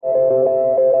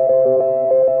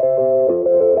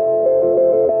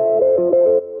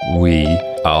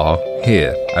are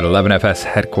here at 11FS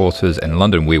headquarters in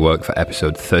London. We work for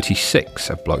episode 36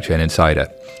 of Blockchain Insider.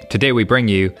 Today we bring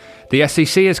you the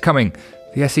SEC is coming.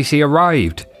 The SEC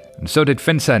arrived, and so did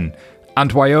FinCEN,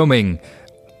 and Wyoming,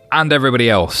 and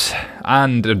everybody else.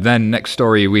 And then next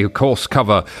story, we of course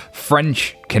cover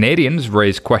French Canadians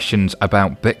raise questions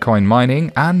about Bitcoin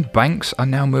mining, and banks are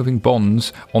now moving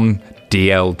bonds on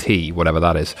DLT, whatever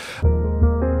that is.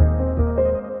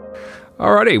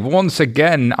 Alrighty, once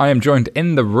again, I am joined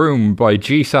in the room by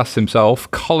GSAS himself,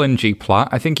 Colin G. Platt.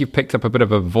 I think you've picked up a bit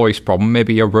of a voice problem.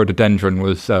 Maybe your rhododendron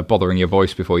was bothering your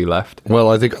voice before you left. Well,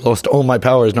 I think I lost all my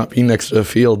powers not being next to a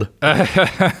field.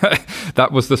 That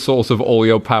was the source of all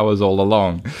your powers all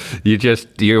along. You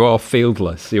are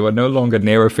fieldless. You are no longer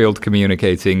near a field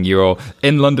communicating. You're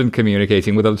in London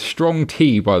communicating with a strong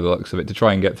T by the looks of it to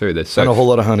try and get through this. So, and a whole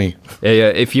lot of honey. Yeah,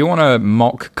 if you want to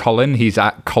mock Colin, he's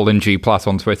at Colin G. Platt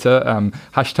on Twitter.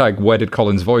 Hashtag where did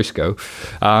Colin's voice go?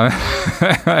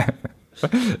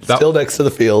 Still next to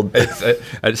the field.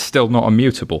 It's still not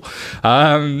immutable.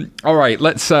 All right,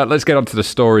 let's get on to the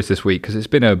stories this week, because it's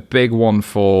been a big one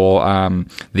for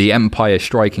the empire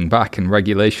striking back and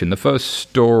regulation. The first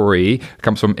story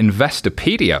comes from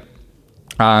Investopedia.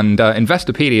 And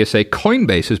Investopedia say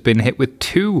Coinbase has been hit with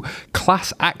 2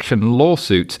 class action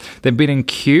lawsuits. They've been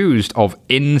accused of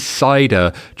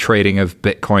insider trading of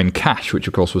Bitcoin Cash, which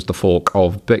of course was the fork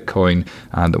of Bitcoin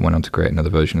that went on to create another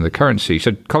version of the currency.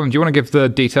 So, Colin, do you want to give the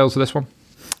details of this one?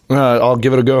 I'll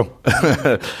give it a go.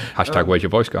 Hashtag where's your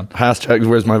voice gone? Hashtag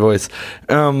where's my voice?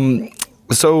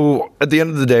 So at the end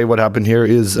of the day, what happened here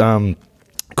is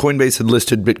Coinbase had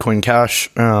listed Bitcoin Cash,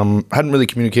 hadn't really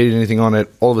communicated anything on it,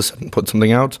 all of a sudden put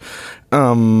something out.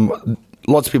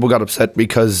 Lots of people got upset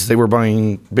because they were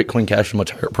buying Bitcoin Cash at a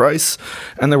much higher price,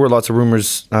 and there were lots of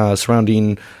rumors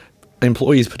surrounding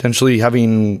employees potentially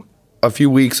having a few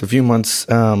weeks, a few months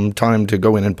time to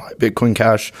go in and buy Bitcoin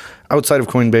Cash outside of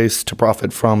Coinbase to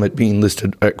profit from it being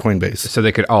listed at Coinbase. So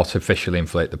they could artificially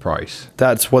inflate the price.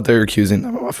 That's what they're accusing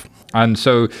them of. And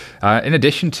so in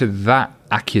addition to that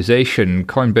accusation,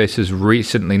 Coinbase has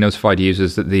recently notified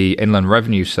users that the Inland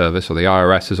Revenue Service, or the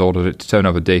IRS, has ordered it to turn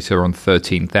over data on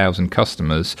 13,000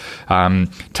 customers.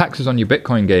 Taxes on your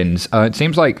Bitcoin gains. It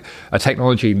seems like a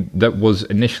technology that was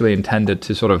initially intended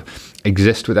to sort of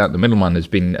exist without the middleman has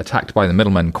been attacked by the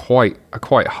middlemen quite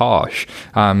harsh.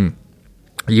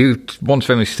 You once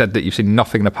famously said that you've seen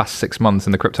nothing in the past 6 months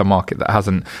in the crypto market that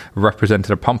hasn't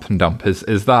represented a pump and dump. Is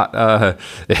that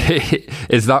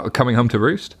is that coming home to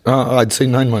roost? I'd say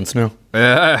 9 months now.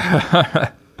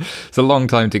 It's a long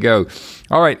time to go.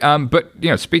 All right, but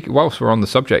whilst we're on the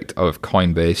subject of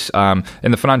Coinbase,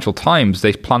 in the Financial Times,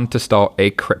 they plan to start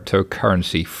a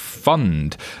cryptocurrency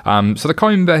fund. So the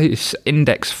Coinbase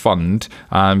Index Fund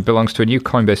belongs to a new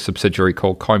Coinbase subsidiary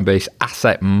called Coinbase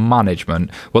Asset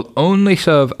Management. Will only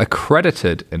serve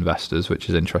accredited investors, which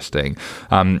is interesting,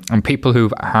 and people who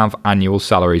have annual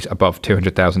salaries above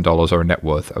 $200,000 or a net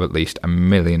worth of at least $1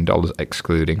 million,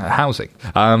 excluding housing.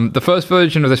 The first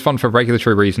version of this fund, for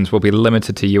regulatory reasons, will be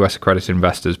limited to US accredited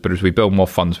investors, but as we build more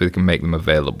funds, we can make them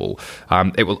available.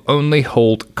 It will only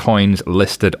hold coins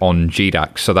listed on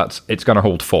GDAX, so it's going to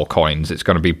hold 4 coins. It's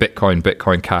going to be Bitcoin,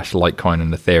 Bitcoin Cash, Litecoin,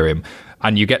 and Ethereum,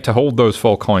 and you get to hold those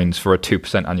 4 coins for a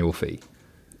 2% annual fee.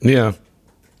 Yeah,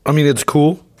 I mean, it's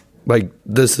cool. Like,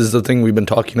 this is the thing we've been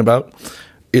talking about.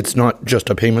 It's not just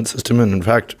a payment system, and in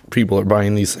fact, people are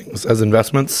buying these things as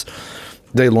investments.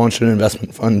 They launched an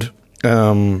investment fund.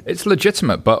 It's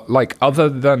legitimate, but other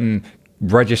than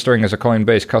registering as a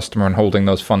Coinbase customer and holding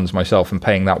those funds myself and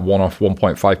paying that one-off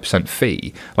 1.5%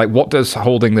 fee, what does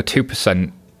holding the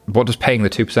 2%, what does paying the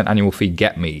 2% annual fee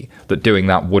get me that doing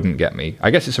that wouldn't get me?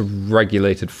 I guess it's a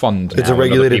regulated fund. It's a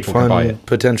regulated fund.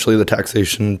 Potentially the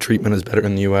taxation treatment is better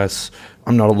in the US.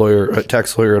 I'm not a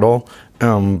tax lawyer at all,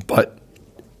 but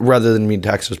rather than being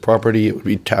taxed as property, it would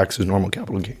be taxed as normal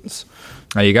capital gains.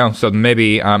 There you go. So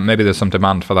maybe there's some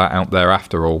demand for that out there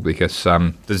after all, because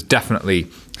there's definitely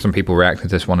some people reacting to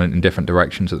this one in different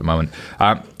directions at the moment.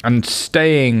 And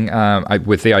staying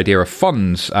with the idea of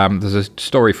funds, there's a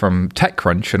story from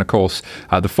TechCrunch, and of course,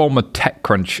 the former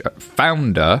TechCrunch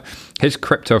founder, his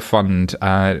crypto fund,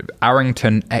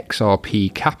 Arrington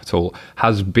XRP Capital,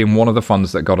 has been one of the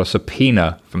funds that got a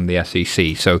subpoena from the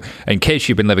SEC. So in case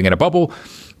you've been living in a bubble,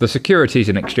 the Securities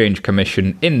and Exchange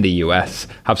Commission in the US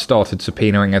have started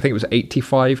subpoenaing, I think it was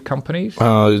 85 companies?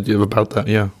 About that,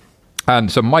 yeah.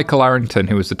 And so Michael Arrington,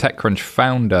 who was the TechCrunch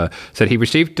founder, said he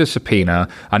received a subpoena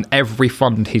and every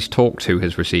fund he's talked to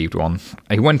has received one.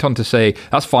 He went on to say,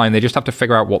 that's fine, they just have to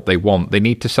figure out what they want. They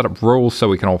need to set up rules so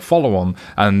we can all follow them,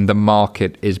 and the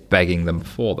market is begging them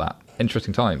for that.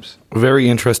 Interesting times. Very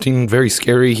interesting, very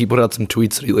scary. He put out some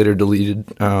tweets that he later deleted,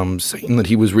 saying that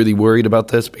he was really worried about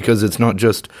this because it's not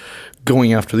just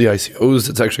going after the ICOs,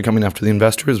 it's actually coming after the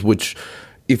investors, which,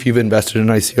 if you've invested in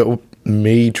an ICO,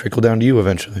 may trickle down to you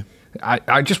eventually.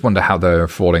 I just wonder how they're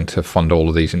affording to fund all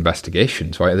of these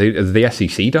investigations, right? Has the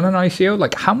SEC done an ICO?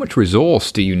 Like, how much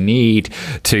resource do you need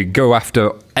to go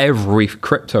after every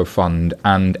crypto fund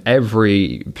and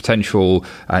every potential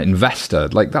investor?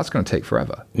 Like, that's going to take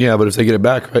forever. Yeah, but if they get it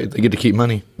back, right, they get to keep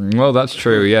money. Well, that's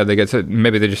true. Yeah, they get to,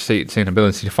 maybe they just see an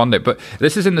ability to fund it. But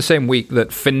this is in the same week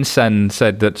that FinCEN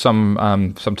said that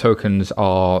some tokens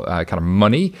are kind of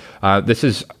money.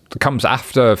 This comes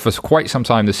after, for quite some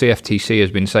time, the CFTC has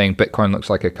been saying Bitcoin looks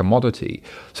like a commodity.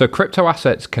 So crypto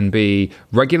assets can be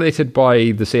regulated by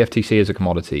the CFTC as a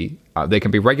commodity. They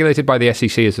can be regulated by the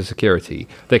SEC as a security.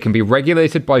 They can be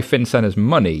regulated by FinCEN as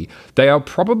money. They are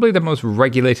probably the most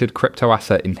regulated crypto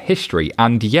asset in history,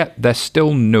 and yet they're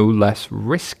still no less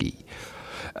risky.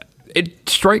 It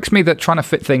strikes me that trying to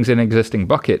fit things in existing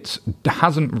buckets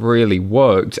hasn't really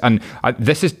worked. And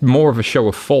this is more of a show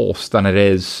of force than it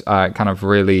is kind of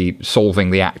really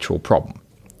solving the actual problem.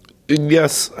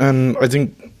 Yes, and I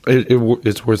think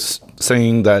it's worth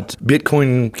saying that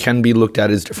Bitcoin can be looked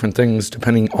at as different things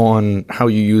depending on how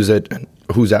you use it and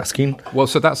who's asking. Well,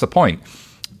 so that's the point.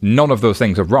 None of those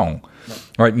things are wrong. No.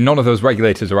 Right? None of those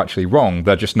regulators are actually wrong.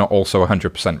 They're just not also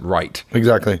 100% right.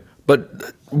 Exactly.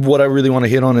 But what I really want to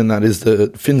hit on in that is the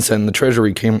FinCEN, the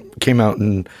Treasury came out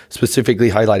and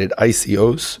specifically highlighted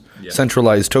ICOs,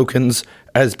 centralized tokens,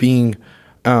 as being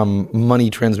money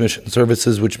transmission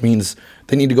services, which means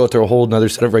they need to go through a whole another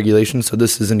set of regulations. So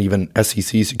this isn't even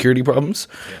SEC security problems.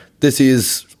 Yeah. This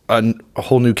is a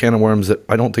whole new can of worms that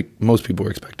I don't think most people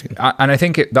were expecting. And I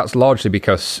think that's largely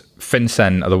because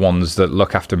FinCEN are the ones that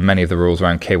look after many of the rules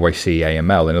around KYC,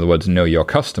 AML, in other words, know your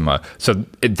customer. So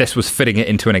this was fitting it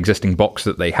into an existing box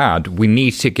that they had. We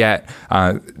need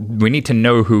to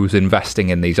know who's investing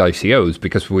in these ICOs,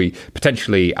 because we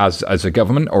potentially, as a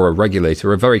government or a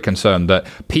regulator, are very concerned that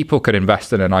people could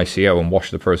invest in an ICO and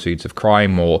wash the proceeds of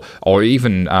crime or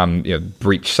even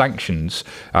breach sanctions.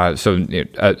 So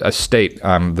a state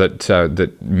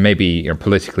that may be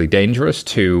politically dangerous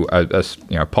to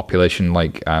a population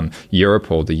like Europe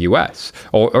or the US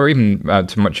or even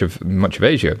to much of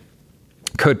Asia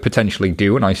could potentially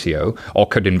do an ICO or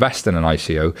could invest in an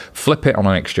ICO, flip it on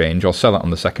an exchange or sell it on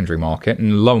the secondary market,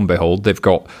 and lo and behold,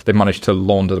 they've managed to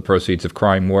launder the proceeds of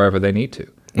crime wherever they need to.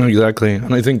 Exactly.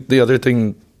 And I think the other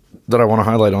thing that I want to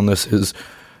highlight on this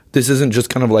isn't just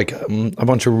kind of like a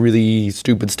bunch of really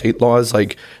stupid state laws.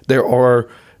 Like, there are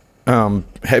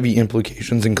heavy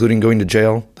implications, including going to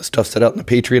jail. The stuff set out in the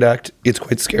Patriot Act, it's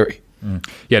quite scary.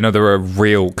 Yeah, no, there are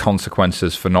real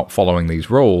consequences for not following these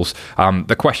rules.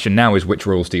 The question now is, which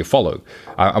rules do you follow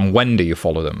and when do you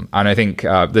follow them? And I think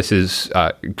this is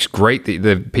great.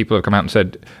 The people have come out and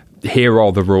said, here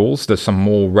are the rules. There's some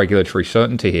more regulatory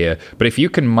certainty here. But if you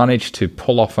can manage to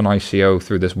pull off an ICO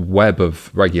through this web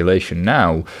of regulation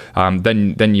now,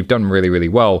 then you've done really, really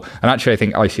well. And actually, I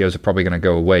think ICOs are probably going to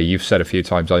go away. You've said a few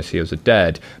times ICOs are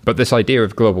dead. But this idea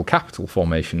of global capital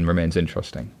formation remains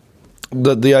interesting.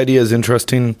 The idea is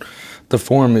interesting. The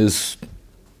form is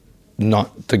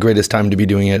not the greatest time to be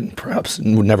doing it. Perhaps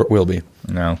never will be.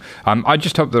 No. I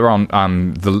just hope there aren't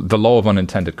the law of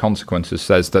unintended consequences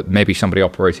says that maybe somebody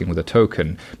operating with a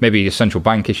token, maybe a central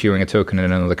bank issuing a token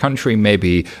in another country,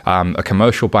 maybe a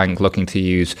commercial bank looking to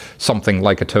use something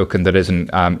like a token that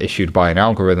isn't issued by an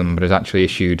algorithm but is actually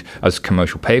issued as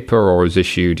commercial paper or is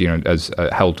issued as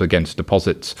held against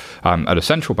deposits at a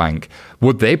central bank.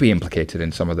 Would they be implicated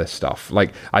in some of this stuff?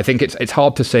 Like, I think it's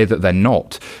hard to say that they're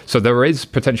not. So there is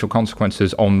potential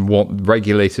consequences on what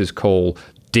regulators call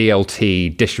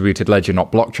DLT, distributed ledger, not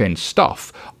blockchain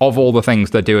stuff, of all the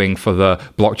things they're doing for the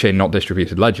blockchain, not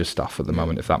distributed ledger stuff at the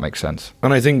moment, if that makes sense.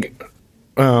 And I think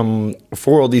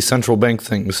for all these central bank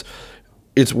things,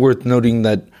 it's worth noting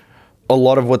that a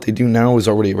lot of what they do now is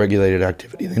already regulated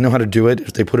activity. They know how to do it.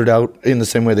 If they put it out in the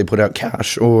same way they put out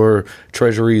cash or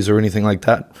treasuries or anything like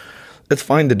that, it's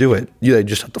fine to do it. They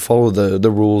just have to follow the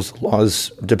rules,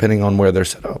 laws, depending on where they're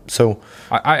set up. So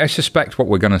I suspect what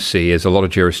we're going to see is a lot of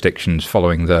jurisdictions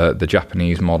following the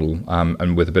Japanese model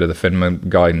and with a bit of the FINMA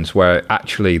guidance, where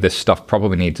actually this stuff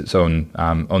probably needs its own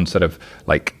set of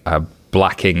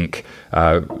black ink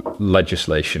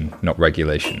legislation, not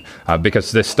regulation,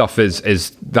 because this stuff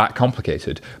is that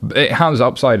complicated. It has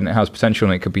upside and it has potential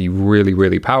and it could be really,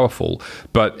 really powerful,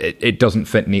 but it doesn't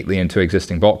fit neatly into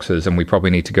existing boxes, and we probably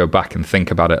need to go back and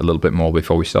think about it a little bit more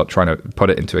before we start trying to put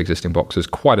it into existing boxes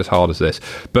quite as hard as this.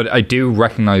 But I do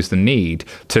recognize the need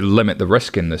to limit the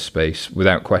risk in this space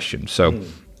without question. So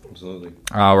Absolutely.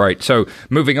 All right. So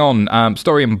moving on,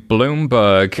 story in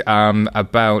Bloomberg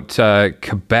about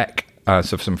Quebec.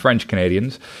 So some French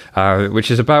Canadians, which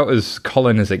is about as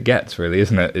Colin as it gets, really,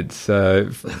 isn't it? It's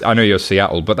I know you're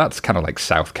Seattle, but that's kind of like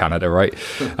South Canada, right?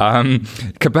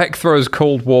 Quebec throws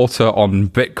cold water on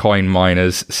Bitcoin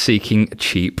miners seeking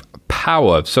cheap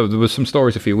power. So there was some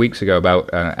stories a few weeks ago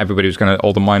about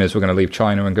all the miners were going to leave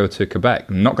China and go to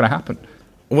Quebec. Not going to happen.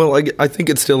 Well, I think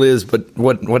it still is, but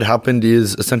what happened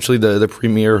is essentially the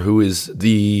premier, who is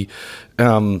the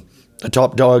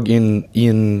top dog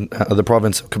in the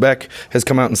province of Quebec, has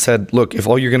come out and said, look, if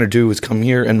all you're going to do is come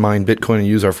here and mine Bitcoin and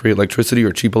use our free electricity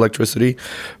or cheap electricity,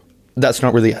 that's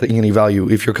not really adding any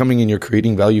value. If you're coming in, you're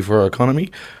creating value for our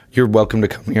economy, you're welcome to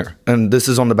come here. And this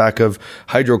is on the back of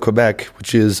Hydro-Quebec,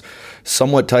 which is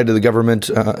somewhat tied to the government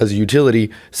as a utility,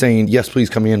 saying, yes, please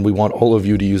come in. We want all of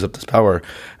you to use up this power.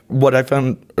 What I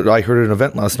heard at an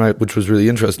event last night, which was really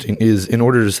interesting, is in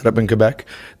order to set up in Quebec,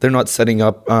 they're not setting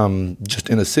up just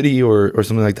in a city or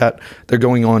something like that. They're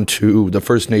going on to the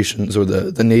First Nations or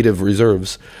the native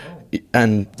reserves,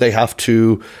 and they have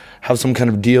to have some kind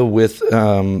of deal with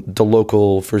the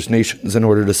local First Nations in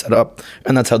order to set up.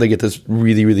 And that's how they get this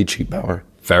really, really cheap power.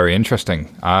 Very interesting.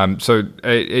 So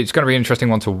it's going to be an interesting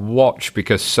one to watch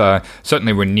because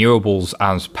certainly renewables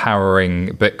as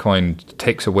powering Bitcoin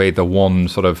takes away the one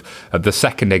sort of the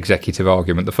second executive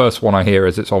argument. The first one I hear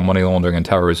is it's all money laundering and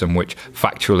terrorism, which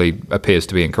factually appears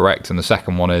to be incorrect. And the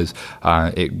second one is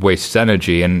it wastes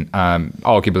energy, and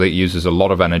arguably it uses a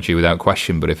lot of energy without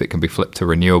question. But if it can be flipped to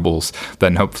renewables,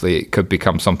 then hopefully it could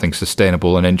become something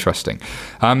sustainable and interesting.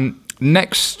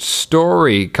 Next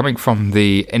story coming from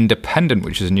The Independent,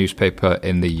 which is a newspaper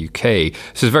in the UK.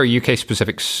 This is a very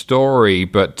UK-specific story,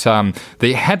 but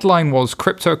the headline was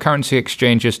 "Cryptocurrency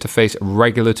exchanges to face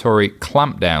regulatory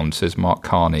clampdown," says Mark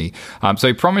Carney. So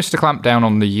he promised to clamp down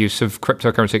on the use of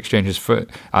cryptocurrency exchanges for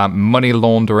money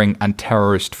laundering and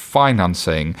terrorist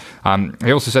financing.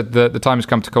 He also said that the time has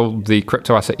come to call the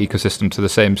crypto asset ecosystem to the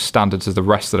same standards as the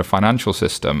rest of the financial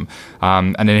system.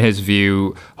 And in his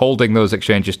view, holding those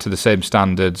exchanges to the same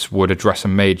standards would address a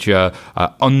major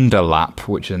underlap,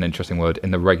 which is an interesting word,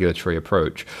 in the regulatory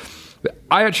approach.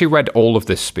 I actually read all of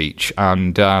this speech,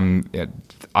 and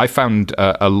I found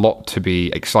a lot to be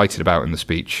excited about in the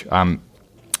speech.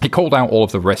 He called out all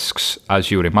of the risks, as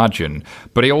you would imagine,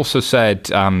 but he also said,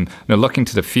 looking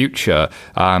to the future,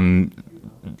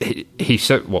 he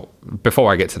said, well,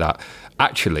 before I get to that,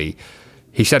 actually,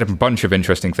 he said a bunch of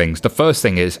interesting things. The first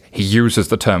thing is he uses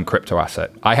the term crypto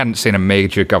asset. I hadn't seen a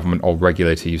major government or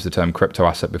regulator use the term crypto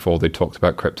asset before they talked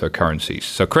about cryptocurrencies.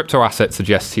 So crypto asset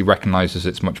suggests he recognizes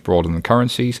it's much broader than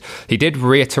currencies. He did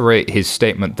reiterate his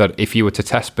statement that if you were to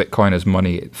test Bitcoin as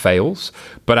money, it fails.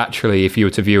 But actually, if you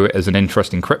were to view it as an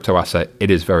interesting crypto asset,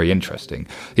 it is very interesting.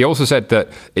 He also said that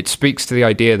it speaks to the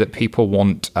idea that people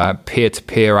want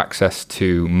peer-to-peer access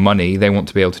to money. They want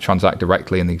to be able to transact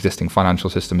directly, and the existing financial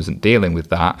system isn't dealing with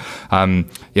that.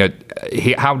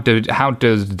 How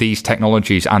does these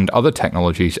technologies and other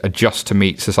technologies adjust to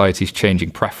meet society's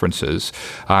changing preferences?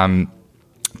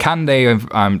 Can they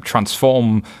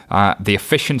transform the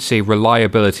efficiency,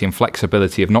 reliability, and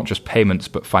flexibility of not just payments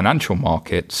but financial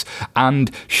markets?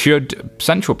 And should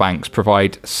central banks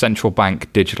provide central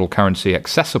bank digital currency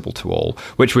accessible to all,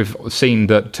 which we've seen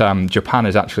that Japan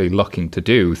is actually looking to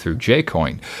do through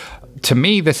Jcoin? To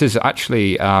me, this is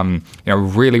actually a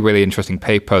really, really interesting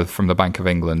paper from the Bank of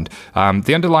England.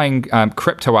 The underlying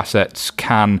crypto assets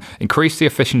can increase the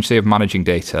efficiency of managing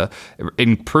data,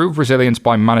 improve resilience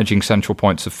by managing central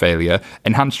points of failure,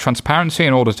 enhance transparency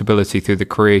and auditability through the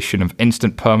creation of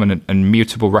instant, permanent and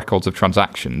mutable records of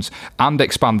transactions, and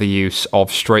expand the use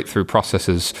of straight-through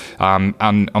processes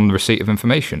and on the receipt of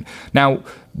information. Now,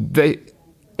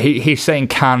 he's saying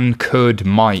can, could,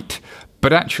 might,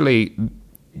 but actually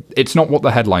it's not what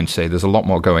the headlines say. There's a lot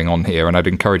more going on here, and I'd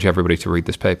encourage everybody to read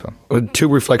this paper. Two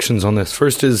reflections on this.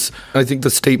 First is, I think the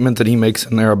statement that he makes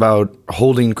in there about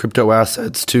holding crypto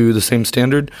assets to the same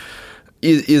standard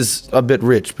is a bit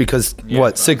rich, because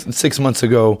six months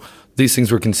ago, these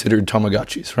things were considered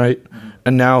Tamagotchis, right? Mm-hmm.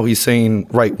 And now he's saying,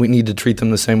 right, we need to treat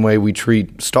them the same way we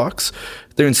treat stocks.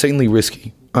 They're insanely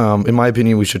risky. In my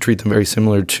opinion, we should treat them very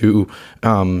similar to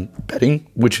betting,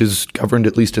 which is governed,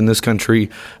 at least in this country,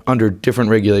 under different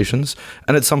regulations.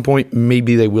 And at some point,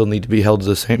 maybe they will need to be held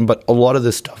the same. But a lot of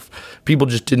this stuff, people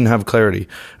just didn't have clarity.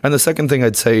 And the second thing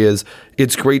I'd say is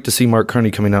it's great to see Mark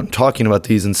Carney coming out and talking about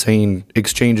these and saying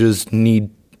exchanges need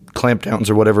clampdowns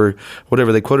or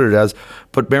whatever they quoted it as.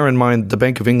 But bear in mind, the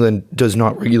Bank of England does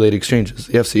not regulate exchanges.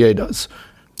 The FCA does.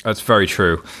 That's very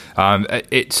true.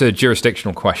 It's a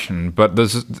jurisdictional question, but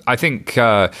I think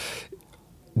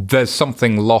there's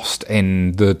something lost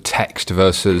in the text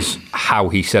versus how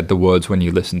he said the words when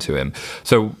you listen to him.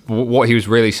 So what he was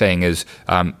really saying is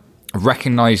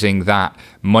recognizing that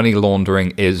money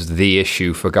laundering is the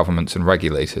issue for governments and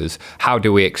regulators. How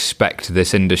do we expect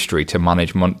this industry to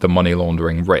manage the money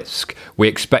laundering risk? We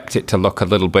expect it to look a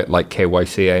little bit like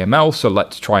KYC AML, so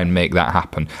let's try and make that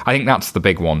happen. I think that's the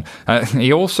big one.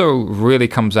 He also really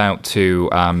comes out to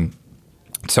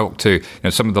talk to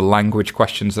some of the language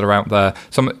questions that are out there.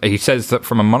 He says that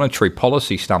from a monetary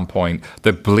policy standpoint,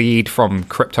 the bleed from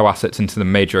crypto assets into the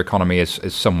major economy is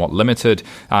somewhat limited,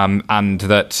 and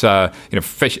that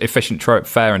efficient,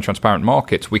 fair, and transparent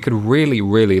markets, we could really,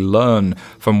 really learn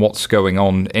from what's going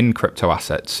on in crypto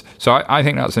assets. So I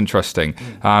think that's interesting.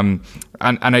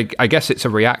 And I guess it's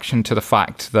a reaction to the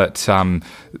fact that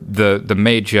the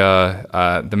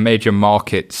major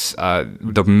markets,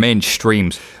 the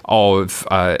mainstreams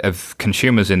of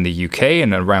consumers in the UK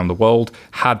and around the world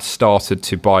had started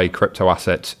to buy crypto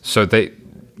assets. So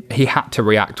he had to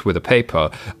react with a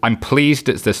paper. I'm pleased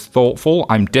it's this thoughtful.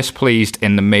 I'm displeased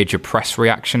in the major press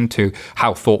reaction to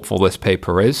how thoughtful this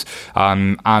paper is.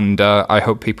 And I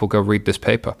hope people go read this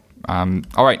paper.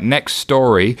 All right, next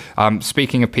story.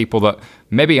 Speaking of people that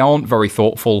maybe aren't very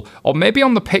thoughtful, or maybe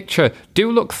on the picture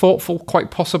do look thoughtful,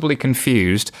 quite possibly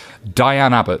confused,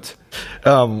 Diane Abbott.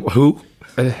 Who?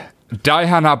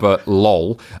 Diane Abbott,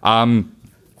 lol.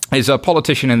 Is a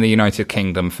politician in the United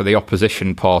Kingdom for the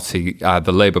opposition party,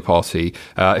 the Labour Party,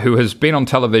 who has been on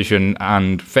television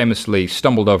and famously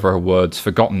stumbled over her words,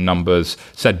 forgotten numbers,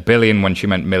 said billion when she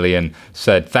meant million,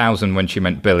 said thousand when she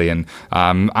meant billion,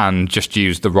 and just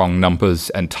used the wrong numbers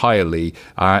entirely.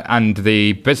 And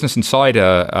the Business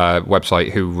Insider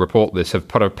website, who report this, have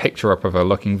put a picture up of her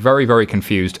looking very, very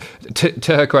confused,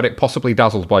 to her credit, possibly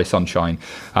dazzled by sunshine.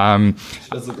 She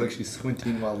does look like she's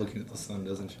squinting while looking at the sun,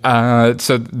 doesn't she?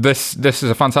 So this is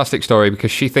a fantastic story because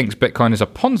she thinks Bitcoin is a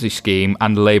Ponzi scheme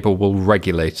and Labour will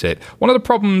regulate it. One of the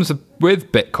problems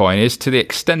with Bitcoin is to the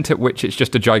extent at which it's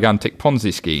just a gigantic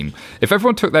Ponzi scheme. If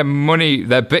everyone took their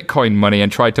Bitcoin money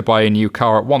and tried to buy a new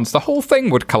car at once, the whole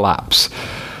thing would collapse.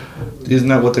 Isn't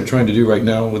that what they're trying to do right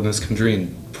now in this country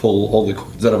and pull all the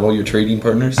coins out of all your trading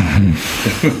partners?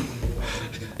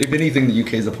 If anything, the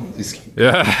UK is a Ponzi scheme.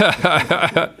 Yeah.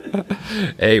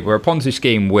 Hey, we're a Ponzi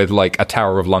scheme with like a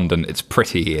Tower of London. It's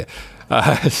pretty here.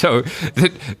 So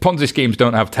Ponzi schemes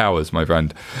don't have towers, my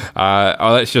friend.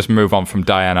 Let's just move on from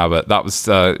Diane Abbott. That was,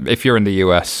 if you're in the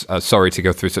US, sorry to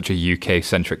go through such a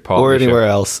UK-centric partnership. Or anywhere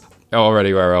else. Or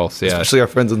anywhere else, yeah. Especially our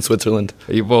friends in Switzerland.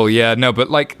 Well, yeah, no, but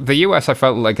like the US, I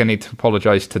felt like I need to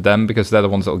apologize to them because they're the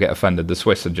ones that will get offended. The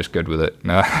Swiss are just good with it.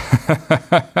 No.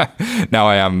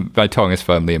 Now my tongue is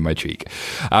firmly in my cheek.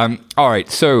 All right,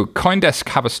 so CoinDesk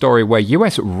have a story where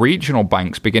US regional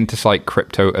banks begin to cite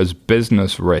crypto as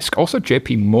business risk. Also,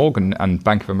 JP Morgan and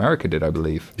Bank of America did, I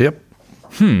believe. Yep.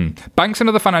 Banks and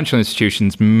other financial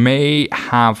institutions may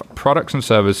have products and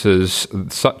services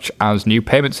such as new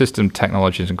payment system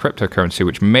technologies and cryptocurrency,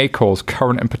 which may cause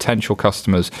current and potential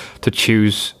customers to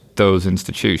choose those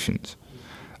institutions.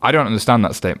 I don't understand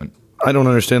that statement. I don't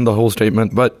understand the whole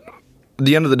statement, but at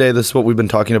the end of the day, this is what we've been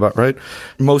talking about, right?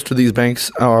 Most of these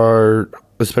banks are,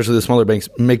 especially the smaller banks,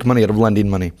 make money out of lending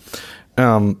money.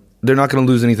 They're not going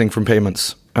to lose anything from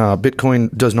payments.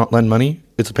 Bitcoin does not lend money.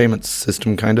 It's a payment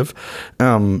system, kind of,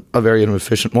 a very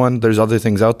inefficient one. There's other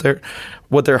things out there.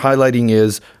 What they're highlighting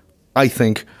is, I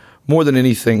think, more than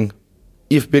anything,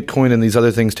 if Bitcoin and these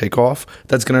other things take off,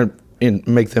 that's going to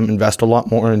make them invest a lot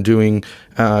more in doing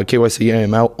KYC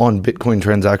AML on Bitcoin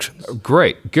transactions.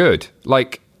 Great, good.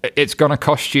 Like, it's going to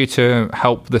cost you to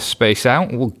help this space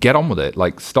out. Well, get on with it.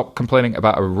 Like, stop complaining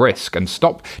about a risk and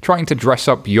stop trying to dress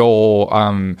up your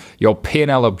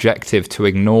P&L objective to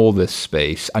ignore this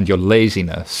space and your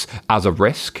laziness as a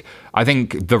risk. I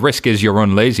think the risk is your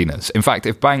own laziness. In fact,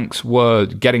 if banks were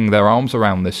getting their arms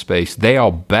around this space, they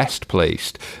are best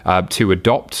placed to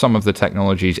adopt some of the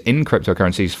technologies in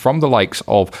cryptocurrencies from the likes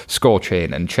of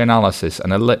Scorechain and Chainalysis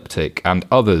and Elliptic and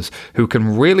others who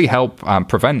can really help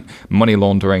prevent money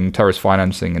laundering, terrorist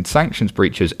financing, and sanctions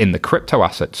breaches in the crypto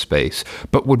asset space,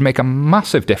 but would make a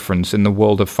massive difference in the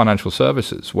world of financial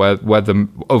services, where the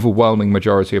overwhelming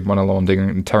majority of money laundering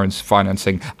and terrorist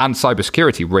financing and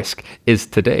cybersecurity risk is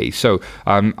today. So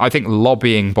I think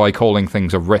lobbying by calling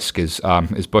things a risk is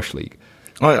Bush League.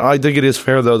 I think it is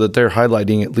fair, though, that they're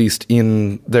highlighting, at least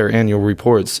in their annual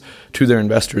reports to their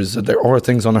investors, that there are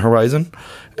things on the horizon.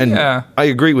 And yeah. I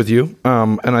agree with you.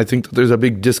 And I think that there's a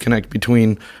big disconnect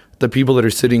between the people that are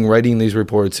sitting writing these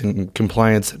reports in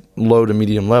compliance at low to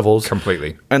medium levels.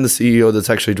 Completely. And the CEO that's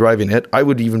actually driving it. I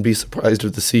would even be surprised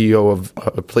if the CEO of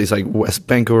a place like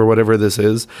Westbanco or whatever this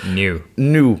is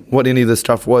knew what any of this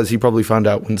stuff was. He probably found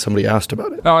out when somebody asked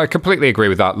about it. No, I completely agree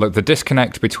with that. Look, the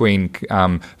disconnect between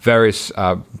various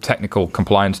technical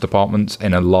compliance departments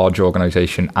in a large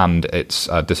organization and its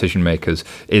decision makers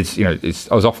is,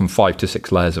 it's often 5 to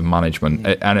 6 layers of management.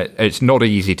 It's not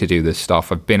easy to do this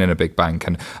stuff. I've been in a big bank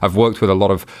and I've worked with a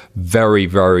lot of very,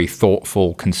 very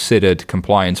thoughtful, considered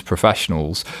compliance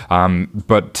professionals.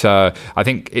 But I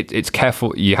think it's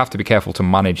careful. You have to be careful to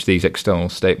manage these external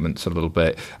statements a little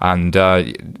bit. And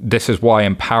this is why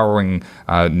empowering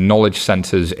knowledge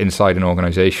centers inside an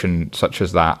organization such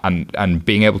as that and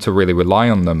being able to really rely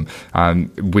on them.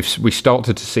 We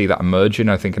started to see that emerge in,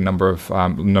 I think, a number of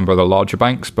the larger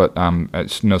banks, but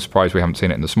it's no surprise we haven't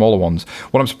seen it in the smaller ones.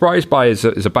 What I'm surprised by is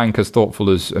a bank as thoughtful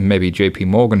as maybe JP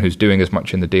Morgan, who's doing as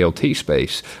much in the DLT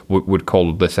space, would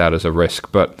call this out as a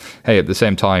risk. But hey, at the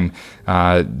same time,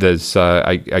 there's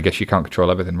I guess you can't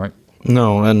control everything, right?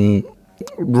 No, and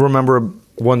remember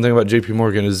one thing about JP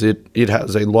Morgan is it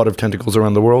has a lot of tentacles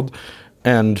around the world,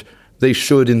 and they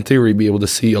should, in theory, be able to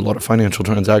see a lot of financial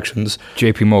transactions.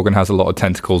 JP Morgan has a lot of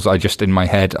tentacles. In my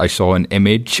head, I saw an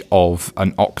image of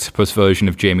an octopus version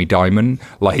of Jamie Dimon,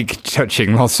 like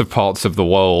touching lots of parts of the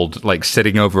world, like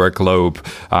sitting over a globe.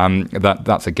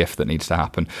 That's a gift that needs to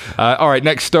happen. All right,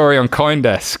 next story on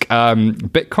CoinDesk.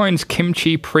 Bitcoin's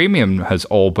kimchi premium has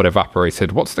all but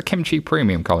evaporated. What's the kimchi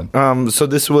premium, Colin? So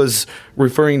this was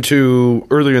referring to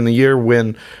earlier in the year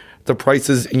when the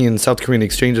prices in South Korean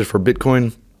exchanges for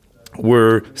Bitcoin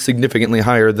were significantly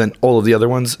higher than all of the other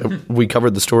ones. We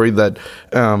covered the story that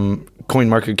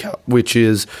CoinMarketCap, which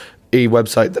is a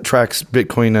website that tracks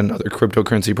Bitcoin and other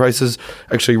cryptocurrency prices,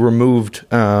 actually removed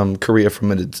Korea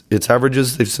from its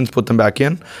averages. They've since put them back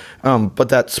in, but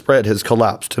that spread has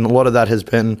collapsed, and a lot of that has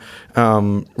been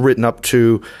written up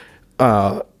to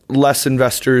less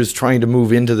investors trying to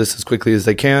move into this as quickly as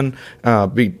they can,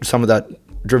 some of that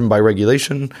driven by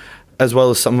regulation, as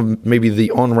well as some of maybe the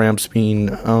on-ramps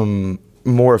being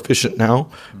more efficient now,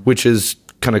 which is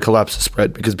kind of collapse the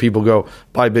spread because people go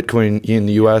buy Bitcoin in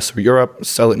the US or Europe,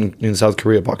 sell it in South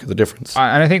Korea, pocket the difference.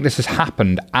 And I think this has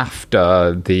happened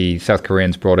after the South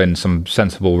Koreans brought in some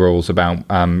sensible rules about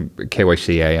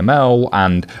KYC AML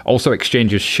and also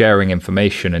exchanges sharing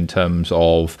information in terms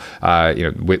of,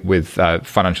 with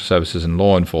financial services and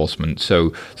law enforcement.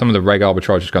 So some of the reg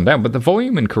arbitrage has gone down, but the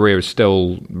volume in Korea is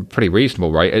still pretty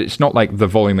reasonable, right? It's not like the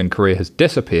volume in Korea has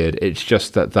disappeared. It's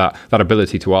just that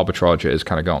ability to arbitrage it is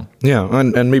kind of gone.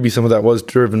 Yeah, and maybe some of that was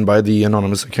driven by the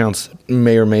anonymous accounts that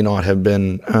may or may not have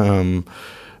been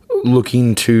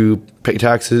looking to pay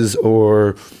taxes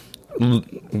or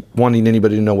wanting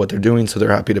anybody to know what they're doing, so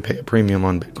they're happy to pay a premium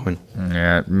on Bitcoin.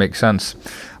 Yeah, it makes sense.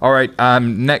 All right,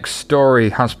 next story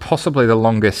has possibly the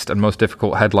longest and most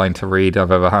difficult headline to read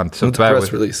I've ever had. So it's a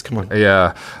press release, come on.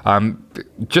 Yeah,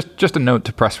 just a note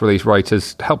to press release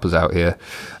writers, help us out here.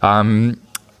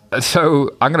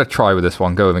 So I'm going to try with this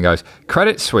one. Go with me, guys.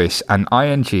 Credit Suisse and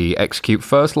ING execute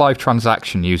first live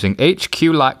transaction using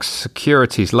HQLAX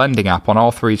Securities lending app on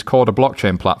R3's Corda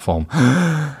blockchain platform.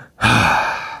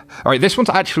 All right, this one's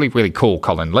actually really cool,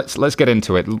 Colin. Let's get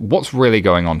into it. What's really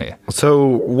going on here? So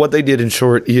what they did in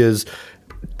short is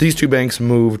these two banks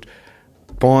moved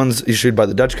bonds issued by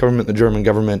the Dutch government and the German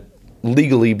government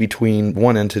legally between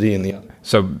one entity and the other.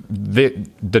 So the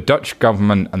Dutch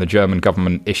government and the German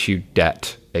government issued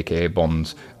debt, aka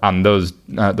bonds, and those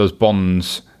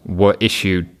bonds were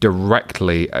issued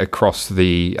directly across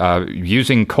the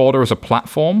using Corda as a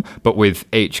platform, but with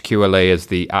HQLA as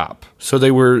the app. So they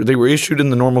were issued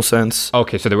in the normal sense.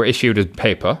 Okay, so they were issued as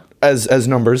paper, as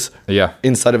numbers. Yeah,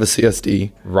 inside of a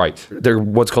CSD. Right. They're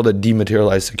what's called a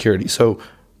dematerialized security. So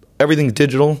everything's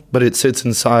digital, but it sits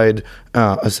inside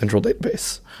a central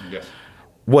database. Yes.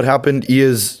 What happened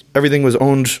is everything was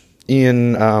owned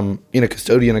in a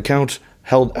custodian account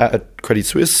held at Credit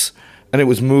Suisse, and it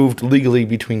was moved legally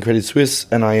between Credit Suisse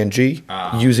and ING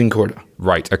using Corda.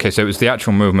 Right. Okay. So it was the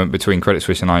actual movement between Credit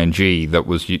Suisse and ING that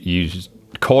was used.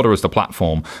 Corda as the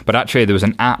platform, but actually there was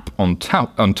an app on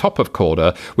top of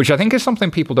Corda, which I think is something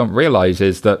people don't realize,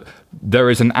 is that there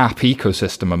is an app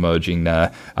ecosystem emerging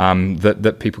there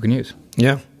that people can use.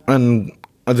 Yeah, and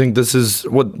I think this is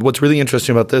what's really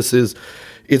interesting about this is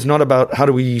it's not about how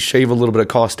do we shave a little bit of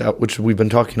cost out, which we've been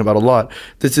talking about a lot.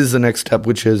 This is the next step,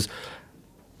 which is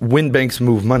when banks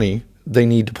move money, they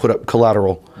need to put up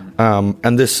collateral,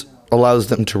 and this allows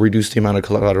them to reduce the amount of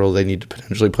collateral they need to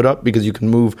potentially put up because you can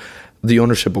move the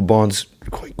ownership of bonds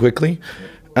quite quickly.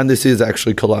 And this is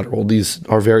actually collateral. These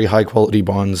are very high-quality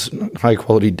bonds,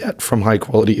 high-quality debt from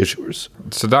high-quality issuers.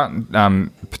 So that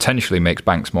potentially makes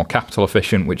banks more capital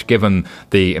efficient, which, given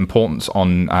the importance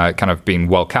on kind of being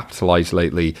well capitalized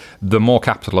lately, the more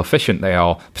capital efficient they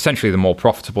are, potentially the more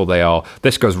profitable they are.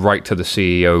 This goes right to the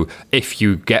CEO. If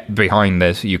you get behind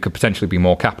this, you could potentially be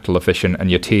more capital efficient, and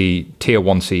your tier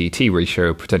 1 CET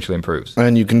ratio potentially improves.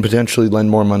 And you can potentially lend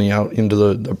more money out into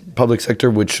the public sector,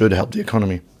 which should help the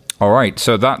economy. All right,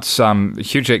 so that's a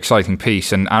hugely exciting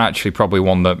piece, and actually probably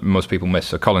one that most people miss.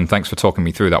 So, Colin, thanks for talking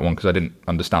me through that one because I didn't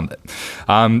understand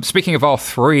it. Speaking of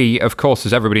R3, of course,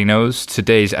 as everybody knows,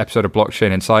 today's episode of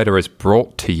Blockchain Insider is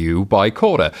brought to you by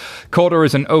Corda. Corda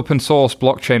is an open-source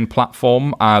blockchain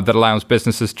platform that allows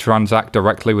businesses to transact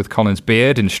directly with Colin's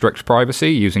beard in strict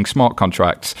privacy using smart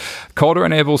contracts. Corda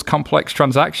enables complex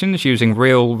transactions using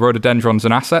real rhododendrons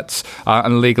and assets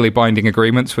and legally binding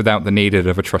agreements without the need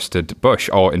of a trusted bush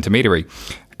or intermediary.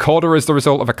 Corda is the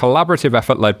result of a collaborative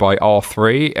effort led by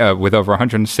R3 with over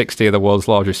 160 of the world's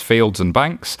largest fields and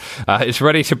banks. It's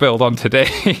ready to build on today.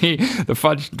 The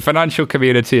financial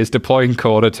community is deploying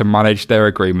Corda to manage their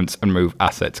agreements and move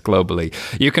assets globally.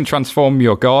 You can transform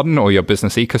your garden or your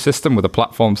business ecosystem with a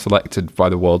platform selected by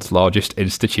the world's largest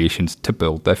institutions to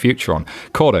build their future on.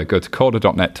 Corda, go to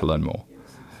corda.net to learn more.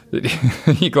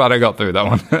 You glad I got through that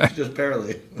one? Just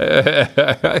barely.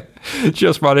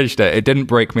 Just managed it. It didn't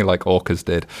break me like orcas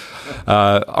did.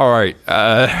 All right.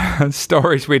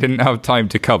 Stories we didn't have time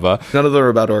to cover. None of them are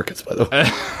about orcas, by the way.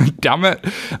 Damn it.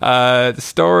 The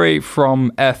story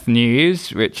from Eth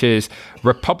News, which is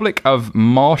Republic of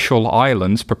Marshall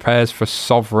Islands prepares for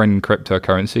sovereign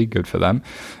cryptocurrency. Good for them.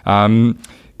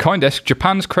 Coindesk,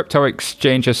 Japan's crypto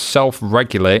exchanges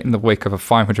self-regulate in the wake of a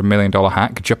 $500 million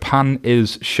hack. Japan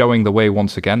is showing the way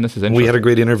once again. This is interesting. We had a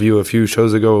great interview a few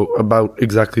shows ago about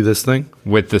exactly this thing.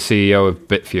 With the CEO of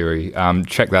Bitfury.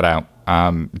 Check that out.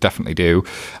 Definitely do.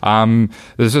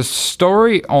 There's a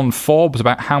story on Forbes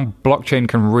about how blockchain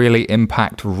can really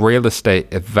impact real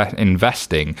estate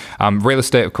investing. Real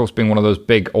estate, of course, being one of those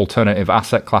big alternative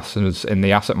asset classes in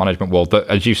the asset management world that,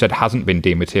 as you said, hasn't been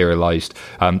dematerialized.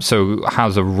 So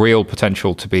has a real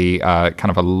potential to be kind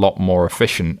of a lot more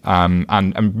efficient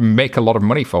and make a lot of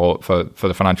money for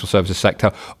the financial services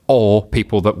sector or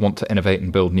people that want to innovate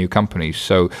and build new companies.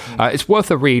 So it's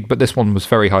worth a read, but this one was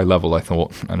very high level, I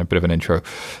thought, and a bit of an intro.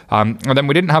 And then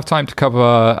we didn't have time to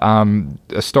cover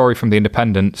a story from The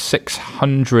Independent.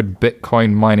 600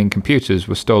 Bitcoin mining computers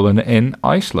were stolen in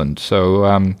Iceland. So,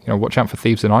 watch out for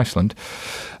thieves in Iceland.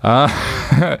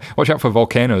 Watch out for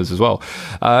volcanoes as well.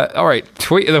 All right,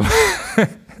 tweet of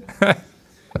the...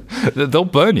 They'll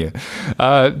burn you.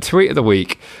 Tweet of the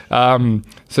week. So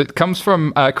it comes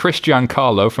from Chris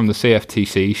Giancarlo from the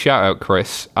CFTC. Shout out,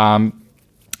 Chris.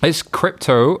 Is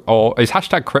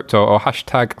hashtag crypto or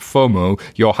hashtag FOMO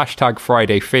your hashtag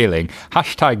Friday feeling?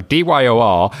 Hashtag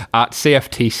DYOR at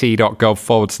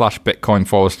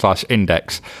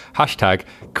cftc.gov/Bitcoin/index. Hashtag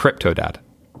CryptoDad.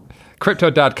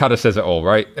 CryptoDad kind of says it all,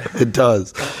 right? It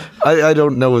does. I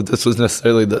don't know if this was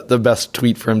necessarily the best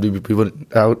tweet for him to be putting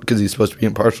out because he's supposed to be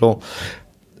impartial.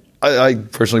 I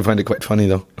personally find it quite funny,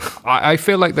 though. I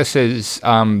feel like this is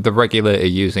the regulator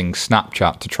using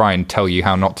Snapchat to try and tell you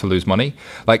how not to lose money.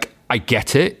 Like, I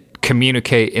get it.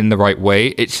 Communicate in the right way.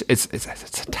 It's a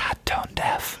tad tone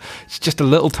deaf. It's just a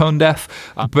little tone deaf.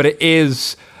 But it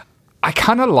is... I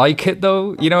kind of like it,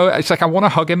 though. It's like I want to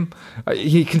hug him.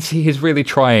 You can see he's really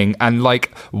trying. And,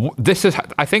 this is...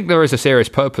 I think there is a serious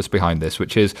purpose behind this,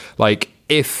 which is,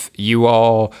 if you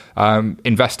are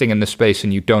investing in this space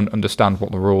and you don't understand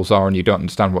what the rules are and you don't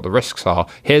understand what the risks are,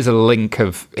 here's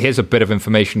a bit of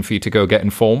information for you to go get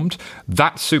informed.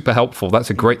 That's super helpful.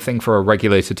 That's a great thing for a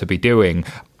regulator to be doing.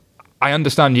 I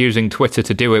understand using Twitter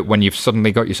to do it when you've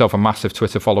suddenly got yourself a massive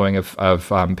Twitter following of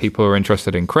people who are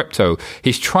interested in crypto.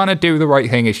 He's trying to do the right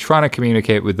thing. He's trying to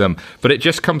communicate with them. But it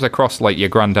just comes across like your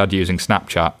granddad using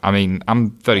Snapchat. I mean,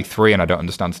 I'm 33 and I don't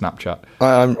understand Snapchat.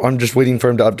 I'm just waiting for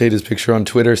him to update his picture on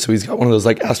Twitter so he's got one of those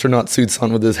astronaut suits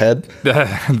on with his head.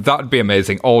 That'd be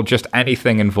amazing. Or just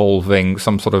anything involving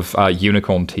some sort of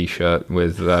unicorn t-shirt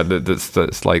with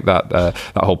that's like that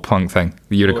whole punk thing.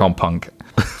 The unicorn punk.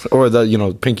 Or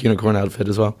the pink unicorn outfit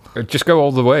as well. Just go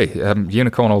all the way.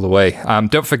 Unicorn all the way.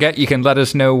 Don't forget, you can let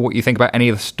us know what you think about any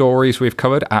of the stories we've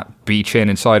covered at BChain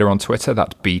Insider on Twitter.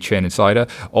 That's BChain Insider.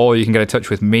 Or you can get in touch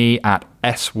with me at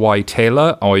SY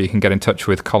Taylor, or you can get in touch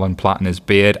with Colin Platt and his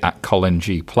beard at Colin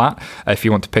G. Platt. If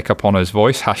you want to pick up on his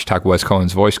voice, hashtag where's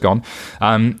Colin's voice gone.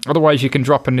 Otherwise, you can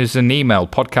drop in as an email,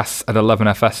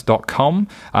 podcasts@11fs.com.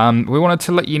 We wanted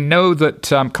to let you know that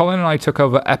Colin and I took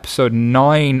over episode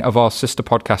 9 of our sister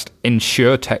podcast,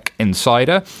 InsurTech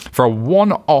Insider, for a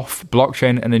one-off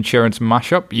blockchain and insurance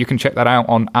mashup. You can check that out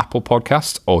on Apple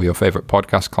Podcasts or your favorite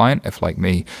podcast client. If, like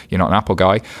me, you're not an Apple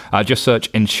guy, just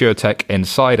search InsurTech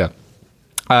Insider.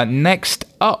 Next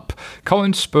up,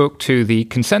 Colin spoke to the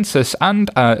Consensus and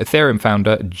Ethereum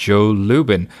founder, Joe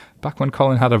Lubin, back when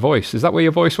Colin had a voice. Is that where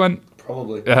your voice went?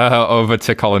 Probably. Over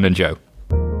to Colin and Joe.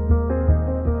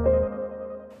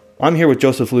 I'm here with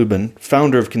Joseph Lubin,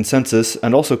 founder of Consensus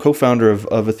and also co-founder of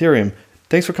Ethereum.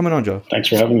 Thanks for coming on, Joe. Thanks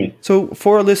for having me. So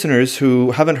for our listeners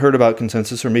who haven't heard about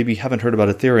Consensus or maybe haven't heard about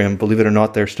Ethereum, believe it or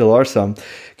not, there still are some.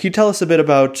 Can you tell us a bit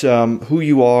about who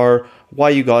you are, why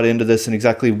you got into this, and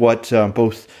exactly what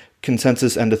both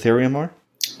Consensus and Ethereum are?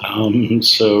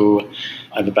 So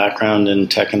I have a background in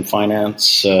tech and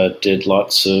finance, did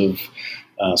lots of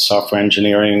software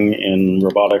engineering in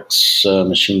robotics,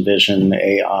 machine vision,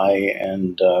 AI,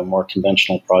 and more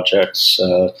conventional projects.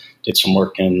 Did some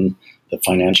work in the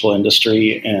financial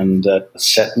industry, and that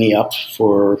set me up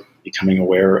for becoming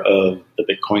aware of the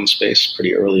Bitcoin space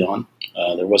pretty early on.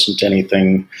 There wasn't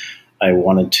anything I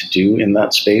wanted to do in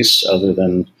that space other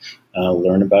than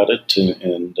learn about it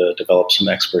and develop some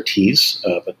expertise,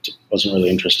 but wasn't really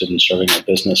interested in starting a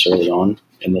business early on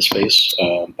in the space.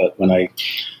 But when I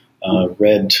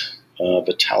read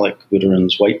Vitalik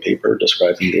Buterin's white paper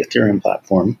describing the Ethereum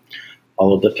platform,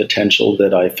 all of the potential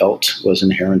that I felt was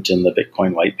inherent in the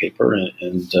Bitcoin white paper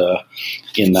and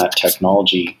in that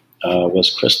technology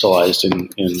was crystallized in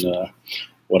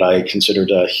what I considered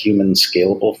a human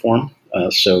scalable form.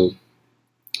 So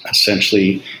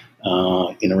essentially,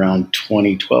 in around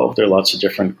 2012, there are lots of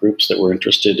different groups that were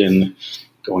interested in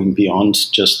going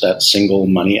beyond just that single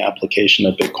money application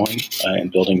of Bitcoin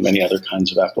and building many other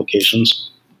kinds of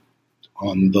applications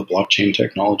on the blockchain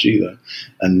technology,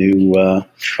 a new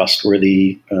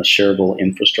trustworthy, shareable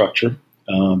infrastructure.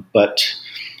 But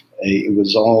it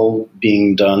was all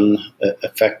being done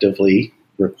effectively,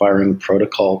 requiring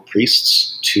protocol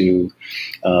priests to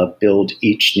build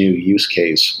each new use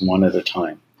case one at a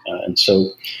time. And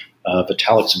so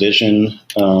Vitalik's vision,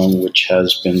 which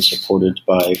has been supported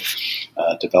by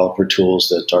developer tools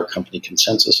that our company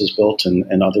Consensus has built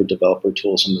and other developer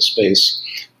tools in the space,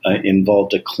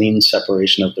 involved a clean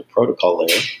separation of the protocol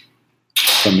layer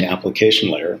from the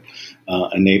application layer,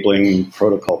 enabling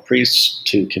protocol priests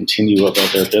to continue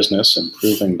about their business,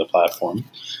 improving the platform,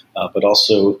 but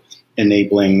also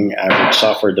enabling average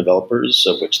software developers,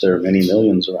 of which there are many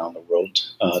millions around the world,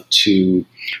 to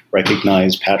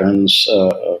recognize patterns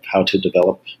of how to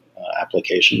develop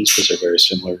applications, because they're very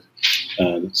similar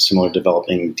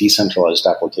developing decentralized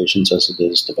applications as it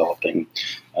is developing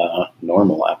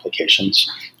normal applications.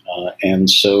 And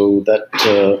so that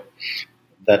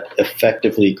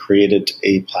effectively created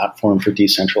a platform for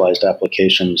decentralized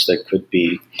applications that could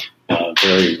be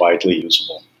very widely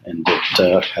usable. And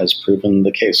it has proven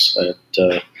the case that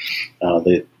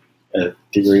the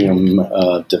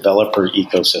Ethereum developer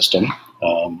ecosystem,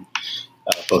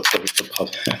 both the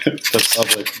public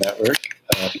network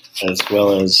as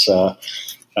well as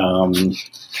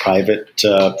private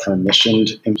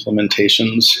permissioned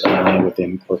implementations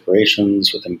within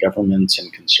corporations, within governments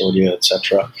and consortia,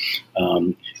 etc.,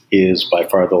 is by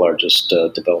far the largest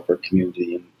developer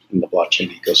community in the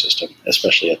blockchain ecosystem,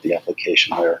 especially at the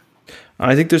application layer.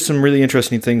 I think there's some really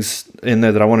interesting things in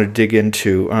there that I want to dig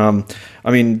into.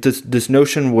 This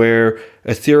notion where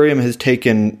Ethereum has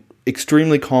taken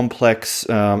extremely complex,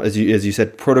 as you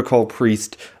said, protocol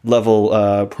priest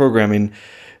level programming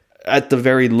at the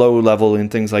very low level in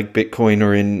things like Bitcoin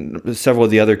or in several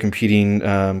of the other competing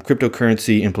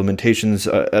cryptocurrency implementations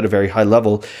at a very high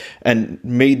level, and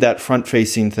made that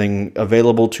front-facing thing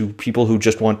available to people who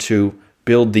just want to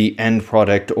build the end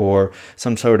product or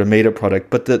some sort of made-up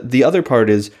product. But the other part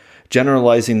is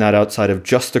generalizing that outside of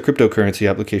just the cryptocurrency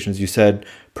applications. You said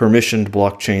permissioned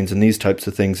blockchains and these types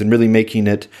of things, and really making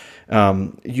it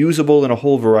usable in a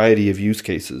whole variety of use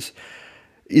cases.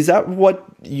 Is that what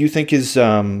you think is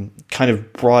kind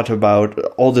of brought about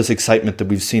all this excitement that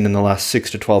we've seen in the last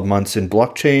 6 to 12 months in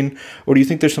blockchain? Or do you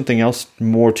think there's something else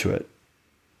more to it?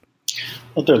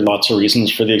 Well, there are lots of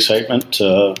reasons for the excitement.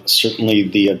 Certainly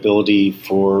the ability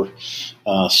for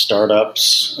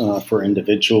startups, for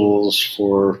individuals,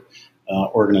 for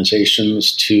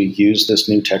organizations to use this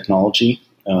new technology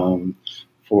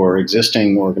for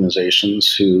existing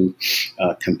organizations who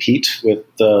compete with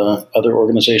other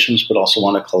organizations, but also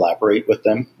want to collaborate with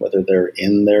them, whether they're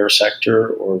in their sector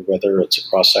or whether it's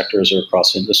across sectors or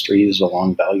across industries,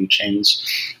 along value chains.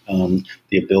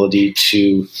 The ability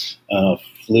to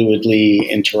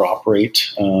fluidly interoperate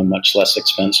much less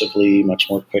expensively, much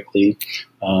more quickly,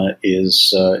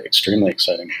 is extremely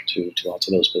exciting to lots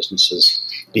of those businesses.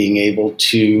 Being able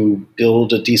to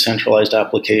build a decentralized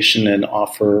application and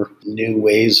offer new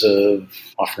ways of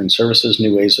offering services,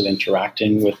 new ways of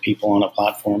interacting with people on a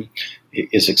platform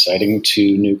is exciting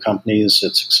to new companies.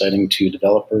 It's exciting to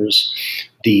developers.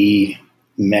 The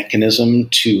mechanism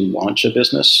to launch a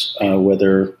business,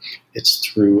 whether it's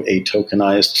through a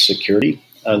tokenized security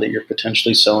that you're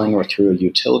potentially selling or through a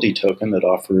utility token that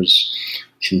offers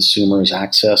consumers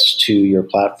access to your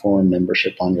platform,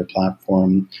 membership on your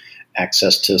platform,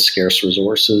 access to scarce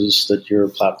resources that your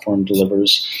platform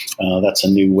delivers. That's a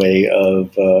new way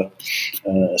of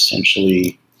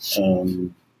essentially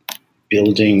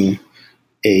building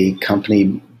a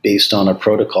company based on a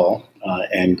protocol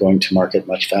and going to market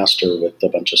much faster with a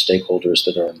bunch of stakeholders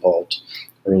that are involved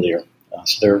earlier.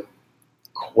 So there are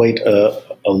quite a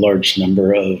large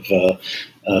number of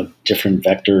different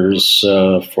vectors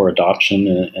for adoption,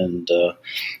 and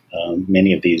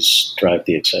many of these drive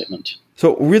the excitement.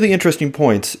 So really interesting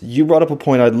points. You brought up a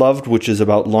point I loved, which is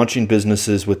about launching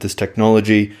businesses with this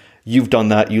technology. You've done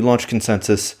that. You launched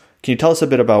Consensus. Can you tell us a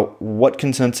bit about what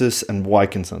Consensus and why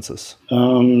Consensus?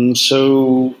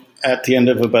 So at the end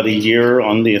of about a year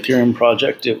on the Ethereum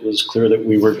project, it was clear that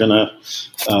we were going to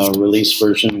release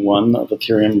version 1 of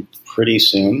Ethereum pretty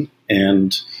soon.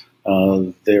 And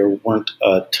there weren't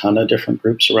a ton of different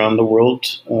groups around the world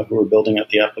who were building at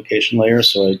the application layer.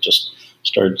 So I just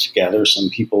started to gather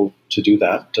some people to do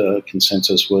that.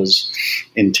 Consensus was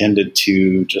intended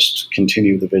to just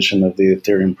continue the vision of the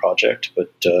Ethereum project, but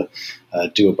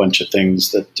do a bunch of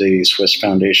things that the Swiss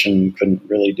Foundation couldn't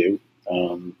really do.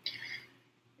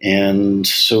 And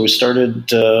so we started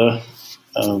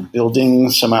building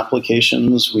some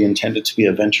applications. We intended to be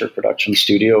a venture production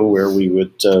studio where we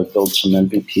would build some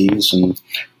MVPs and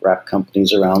wrap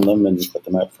companies around them and put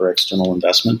them out for external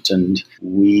investment. And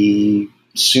we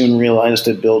soon realized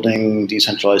that building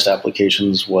decentralized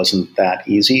applications wasn't that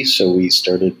easy, so we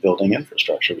started building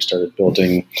infrastructure. We started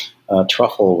building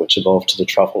Truffle, which evolved to the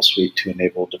Truffle suite to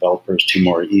enable developers to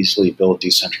more easily build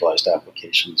decentralized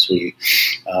applications. We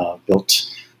built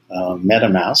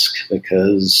MetaMask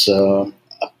because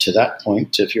up to that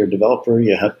point, if you're a developer,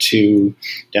 you had to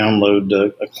download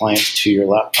a client to your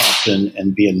laptop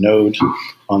and be a node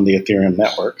on the Ethereum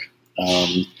network.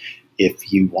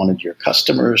 If you wanted your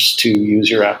customers to use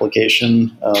your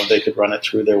application, they could run it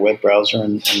through their web browser,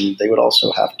 and they would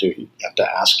also have to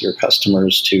ask your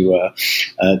customers to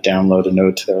download a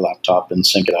node to their laptop and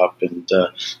sync it up, and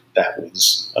that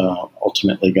was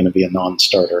ultimately going to be a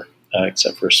non-starter,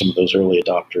 except for some of those early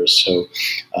adopters. So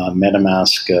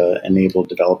MetaMask enabled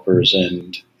developers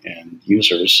and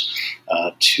users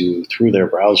to, through their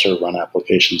browser, run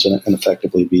applications and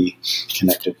effectively be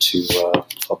connected to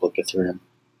public Ethereum.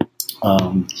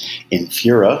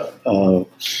 Infura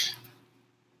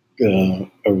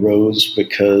arose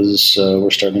because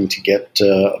we're starting to get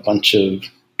a bunch of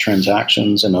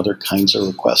transactions and other kinds of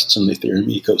requests in the Ethereum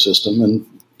ecosystem, and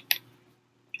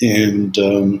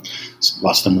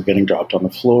lots of them were getting dropped on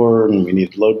the floor, and we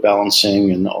needed load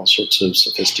balancing and all sorts of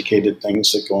sophisticated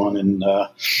things that go on in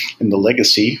the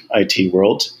legacy IT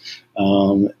world.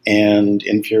 And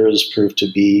Infura has proved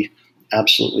to be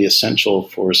absolutely essential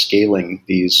for scaling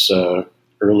these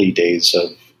early days of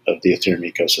the Ethereum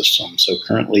ecosystem. So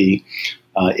currently,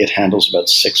 it handles about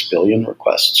 6 billion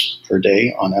requests per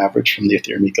day on average from the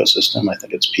Ethereum ecosystem. I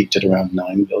think it's peaked at around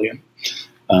 9 billion.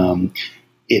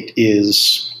 It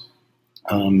is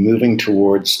moving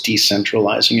towards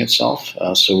decentralizing itself.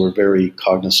 So we're very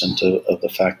cognizant of the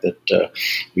fact that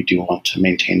we do want to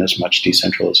maintain as much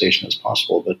decentralization as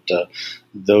possible. But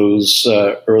those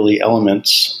early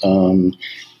elements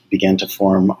began to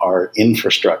form our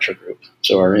infrastructure group.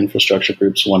 So our infrastructure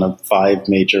group is one of 5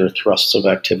 major thrusts of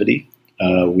activity.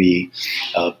 We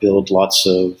build lots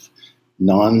of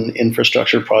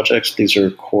non-infrastructure projects. These are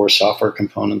core software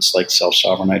components like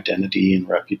self-sovereign identity and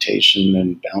reputation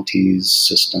and bounties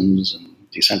systems and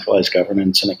decentralized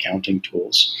governance and accounting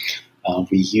tools.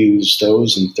 We use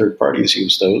those, and third parties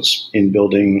use those in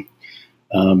building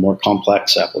more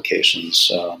complex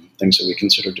applications, things that we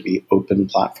consider to be open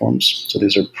platforms. So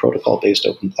these are protocol-based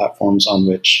open platforms on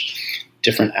which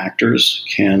different actors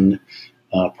can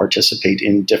participate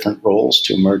in different roles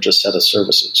to merge a set of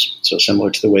services. So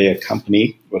similar to the way a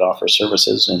company would offer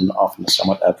services in often a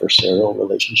somewhat adversarial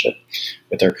relationship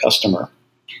with their customer,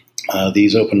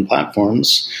 these open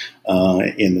platforms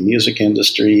in the music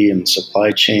industry, in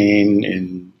supply chain,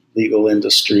 in legal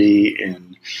industry,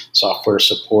 in software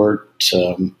support,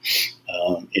 in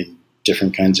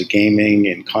different kinds of gaming,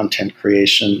 in content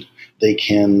creation, they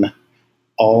can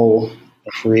all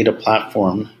create a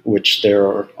platform on which there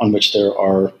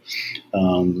are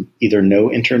either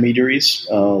no intermediaries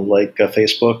like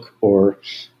Facebook, or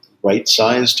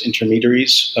right-sized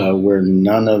intermediaries where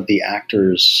none of the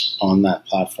actors on that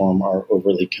platform are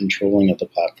overly controlling of the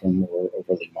platform or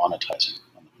overly monetizing.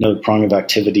 Another prong of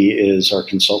activity is our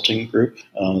consulting group.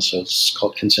 So it's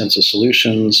called Consensus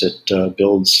Solutions. It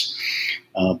builds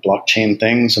blockchain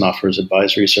things and offers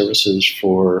advisory services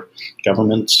for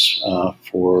governments,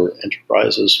 for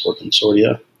enterprises, for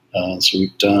consortia. So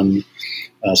we've done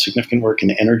significant work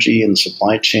in energy and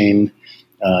supply chain,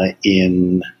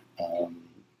 in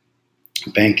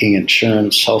banking,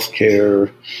 insurance,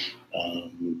 healthcare,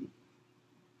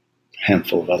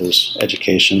 handful of others,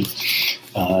 education.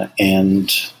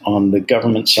 And on the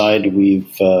government side,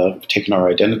 we've taken our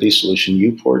identity solution,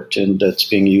 Uport, and it's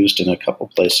being used in a couple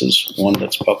places. One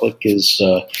that's public is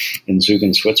in Zug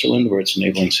in Switzerland, where it's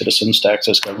enabling citizens to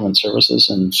access government services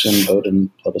and soon vote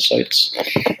in plebiscites.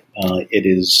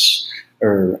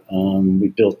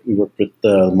 We worked with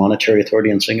the Monetary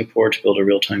Authority in Singapore to build a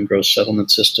real-time gross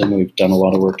settlement system. We've done a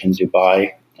lot of work in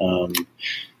Dubai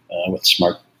with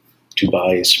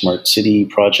Dubai Smart City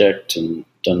project, and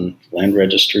done land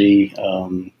registry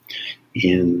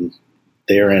in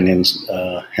there and in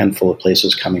a handful of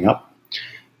places coming up.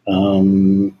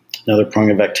 Another prong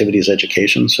of activity is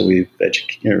education. So we've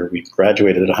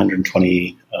graduated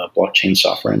 120 blockchain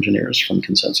software engineers from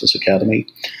Consensus Academy.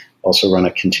 Also run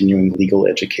a continuing legal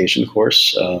education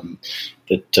course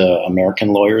that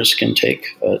American lawyers can take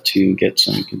to get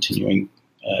some continuing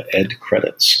ed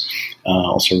credits.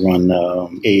 Also run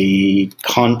a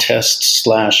contest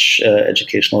 /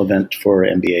 educational event for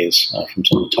MBAs from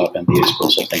some of the top MBA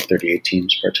schools. I think 38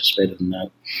 teams participated in that.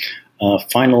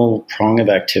 Final prong of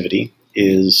activity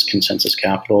is Consensus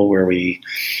Capital, where we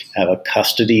have a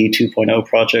custody 2.0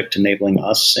 project enabling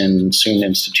us and soon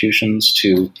institutions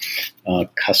to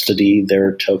custody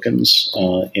their tokens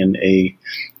in a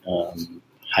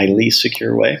highly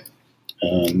secure way.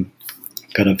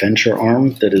 Got a venture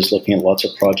arm that is looking at lots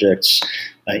of projects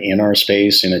in our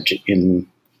space, in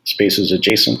spaces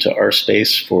adjacent to our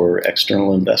space for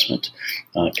external investment.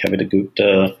 Kavita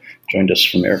Gupta joined us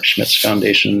from Eric Schmidt's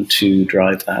foundation to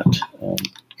drive that.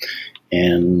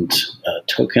 And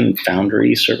Token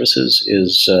Foundry Services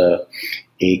is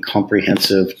a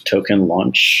comprehensive token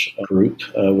launch group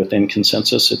within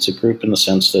Consensus. It's a group in the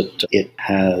sense that it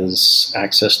has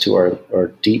access to our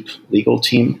deep legal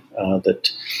team that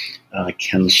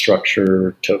can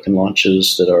structure token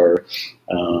launches that are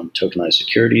tokenized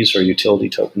securities or utility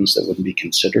tokens that wouldn't be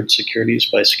considered securities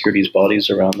by securities bodies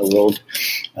around the world.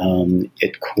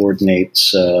 It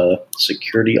coordinates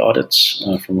security audits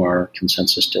from our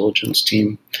Consensus diligence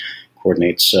team,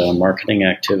 coordinates marketing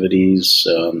activities,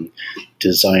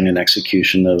 design and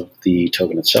execution of the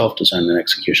token itself, design and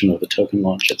execution of the token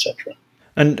launch, etc.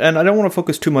 And I don't want to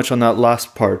focus too much on that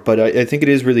last part, but I think it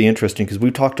is really interesting because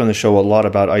we've talked on the show a lot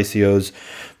about ICOs,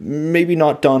 maybe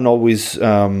not done always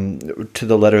to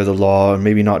the letter of the law,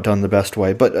 maybe not done the best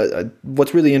way. But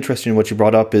what's really interesting, what you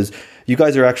brought up, is you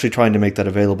guys are actually trying to make that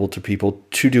available to people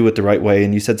to do it the right way.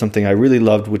 And you said something I really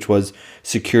loved, which was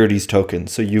securities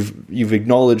tokens. So you've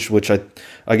acknowledged, which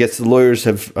I guess the lawyers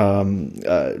have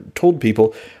told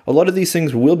people, a lot of these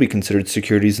things will be considered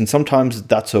securities, and sometimes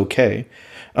that's okay.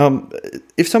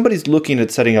 If somebody's looking at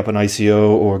setting up an ICO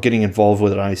or getting involved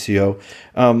with an ICO,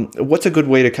 what's a good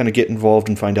way to kind of get involved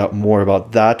and find out more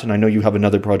about that? And I know you have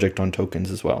another project on tokens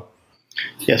as well.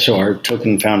 Yeah, so our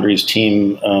Token Foundries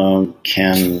team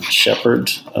can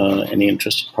shepherd any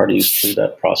interested parties through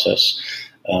that process.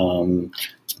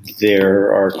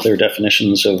 There are clear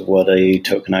definitions of what a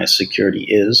tokenized security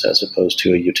is as opposed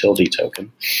to a utility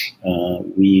token.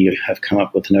 We have come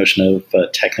up with the notion of a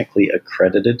technically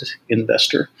accredited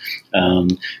investor.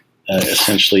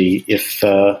 Essentially, if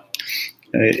a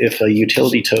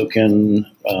utility token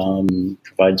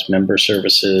provides member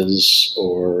services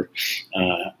or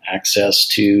access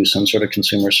to some sort of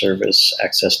consumer service,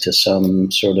 access to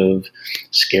some sort of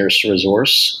scarce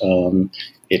resource,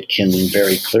 it can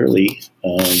very clearly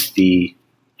be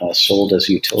sold as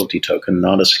a utility token,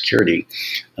 not a security.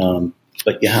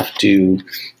 But you have to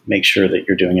make sure that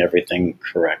you're doing everything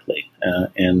correctly.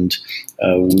 And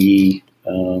we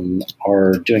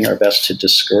are doing our best to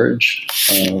discourage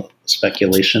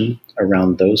speculation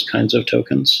around those kinds of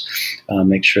tokens,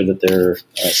 make sure that they're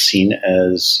seen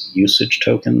as usage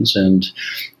tokens, and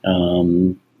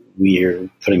we are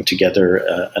putting together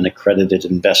an accredited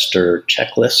investor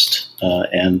checklist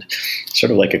and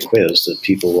sort of like a quiz that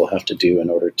people will have to do in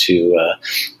order to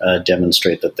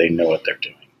demonstrate that they know what they're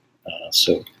doing.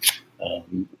 So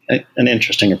an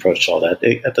interesting approach to all that.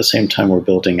 At the same time, we're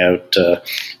building out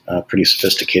pretty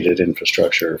sophisticated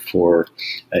infrastructure for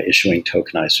issuing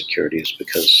tokenized securities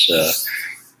because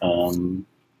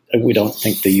we don't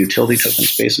think the utility token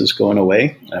space is going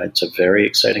away. It's a very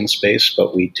exciting space,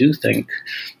 but we do think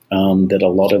that a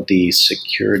lot of the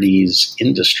securities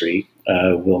industry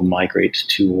will migrate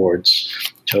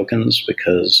towards tokens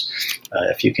because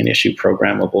if you can issue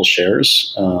programmable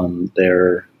shares,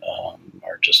 there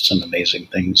are just some amazing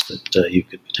things that you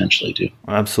could potentially do.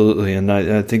 Absolutely, and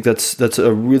I think that's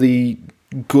a really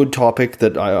good topic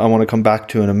that I want to come back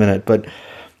to in a minute. But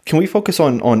can we focus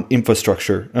on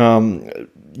infrastructure?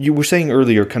 You were saying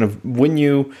earlier, kind of when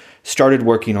you started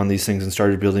working on these things and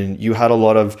started building, you had a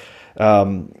lot of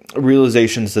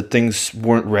realizations that things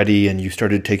weren't ready, and you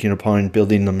started taking it upon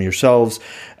building them yourselves,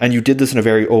 and you did this in a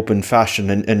very open fashion,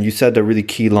 and you said a really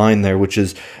key line there, which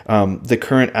is the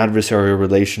current adversarial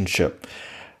relationship.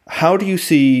 How do you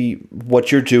see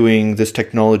what you're doing, this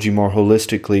technology more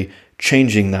holistically,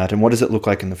 changing that, and what does it look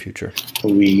like in the future?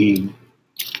 We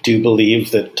do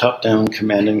believe that top-down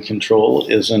command and control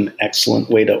is an excellent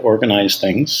way to organize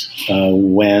things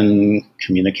when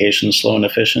communication is slow and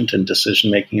efficient and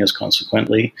decision-making is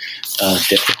consequently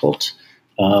difficult.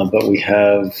 But we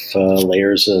have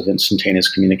layers of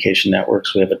instantaneous communication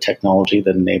networks. We have a technology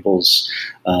that enables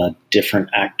different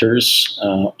actors,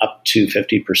 up to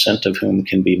 50% of whom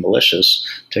can be malicious,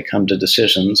 to come to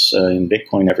decisions in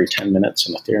Bitcoin every 10 minutes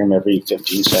and Ethereum every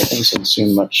 15 seconds, and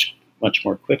soon much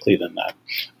more quickly than that.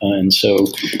 And so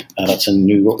that's a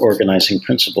new organizing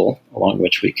principle along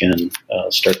which we can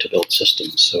start to build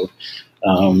systems. So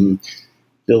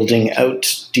building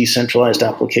out decentralized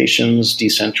applications,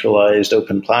 decentralized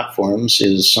open platforms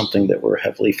is something that we're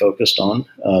heavily focused on.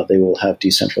 They will have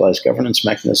decentralized governance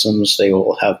mechanisms. They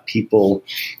will have people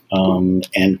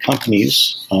and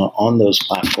companies on those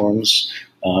platforms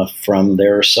from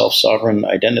their self-sovereign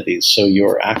identities. So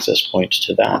your access point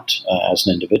to that as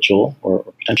an individual or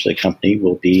potentially a company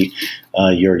will be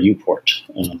your U-port.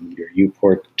 Your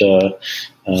U-port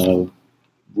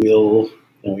will,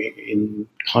 in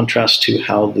contrast to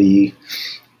how the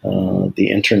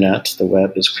internet, the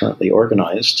web, is currently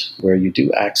organized, where you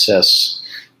do access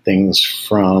things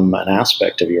from an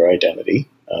aspect of your identity,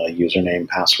 username,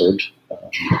 password,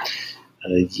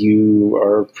 you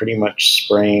are pretty much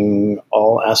spraying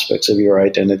all aspects of your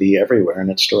identity everywhere,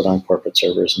 and it's stored on corporate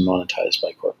servers and monetized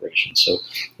by corporations. So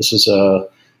this is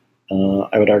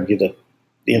I would argue that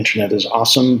the internet is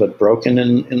awesome, but broken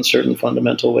in certain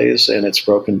fundamental ways, and it's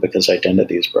broken because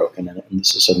identity is broken. And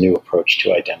this is a new approach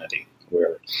to identity,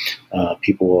 where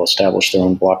people will establish their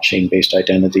own blockchain-based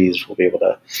identities. We'll be able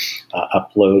to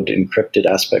upload encrypted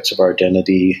aspects of our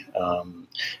identity,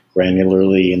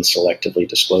 granularly and selectively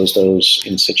disclose those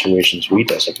in situations we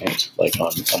designate, like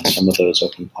on some of those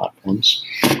open platforms.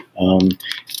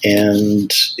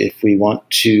 And if we want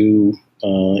to,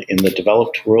 in the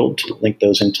developed world, link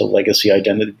those into legacy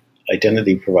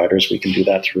identity providers, we can do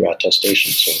that through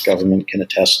attestation. So the government can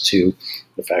attest to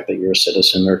the fact that you're a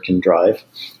citizen or can drive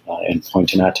and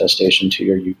point an attestation to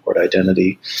your U-port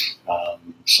identity.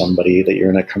 Somebody that you're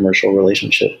in a commercial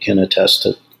relationship can attest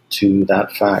to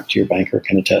that fact. Your banker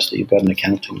can attest that you've got an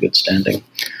account in good standing.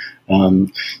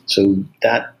 So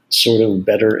that sort of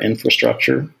better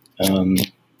infrastructure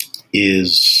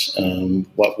is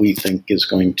what we think is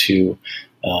going to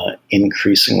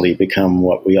increasingly become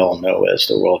what we all know as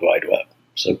the World Wide Web.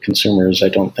 So consumers, I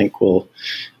don't think, will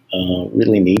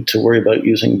really need to worry about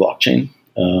using blockchain.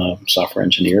 Software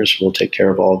engineers will take care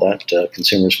of all that.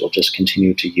 Consumers will just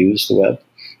continue to use the web,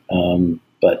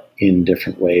 but in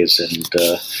different ways, and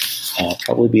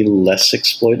probably be less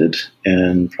exploited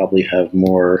and probably have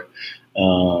more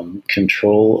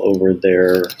control over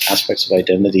their aspects of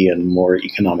identity and more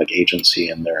economic agency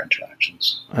in their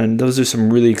interactions. And those are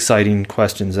some really exciting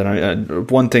questions.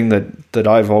 And one thing that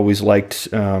I've always liked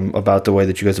about the way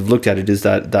that you guys have looked at it is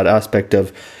that aspect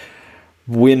of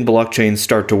when blockchains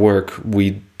start to work,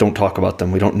 we don't talk about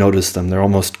them. We don't notice them. They're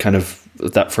almost kind of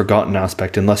that forgotten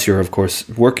aspect, unless you're, of course,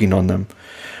 working on them.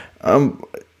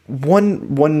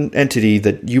 One entity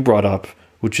that you brought up,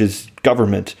 which is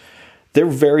government, they're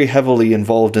very heavily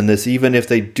involved in this, even if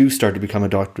they do start to become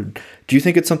adopted. Do you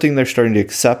think it's something they're starting to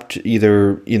accept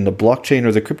either in the blockchain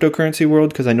or the cryptocurrency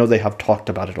world? Because I know they have talked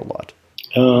about it a lot.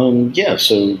 Yeah,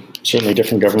 so certainly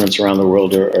different governments around the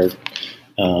world are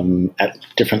at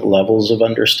different levels of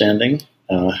understanding,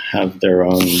 have their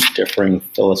own differing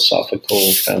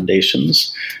philosophical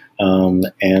foundations,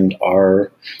 and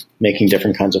are making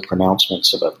different kinds of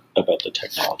pronouncements about the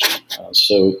technology.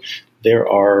 So there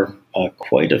are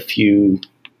quite a few,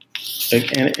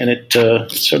 and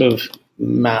it sort of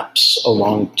maps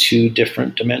along two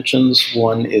different dimensions.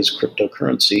 One is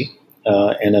cryptocurrency,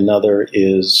 and another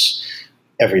is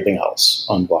everything else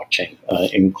on blockchain,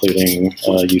 including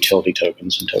utility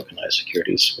tokens and tokenized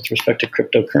securities. With respect to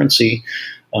cryptocurrency,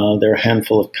 there are a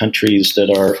handful of countries that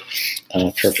are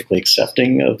perfectly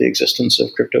accepting of the existence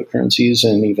of cryptocurrencies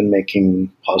and even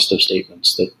making positive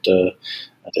statements that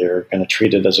they're going to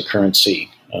treat it as a currency,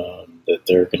 that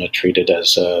they're going to treat it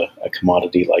as a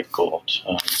commodity like gold,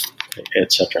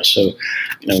 etc. So,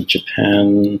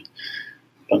 Japan,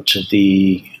 a bunch of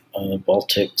the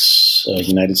Baltics,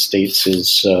 United States is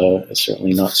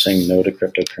certainly not saying no to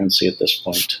cryptocurrency at this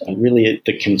point. Really,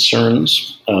 the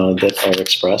concerns that are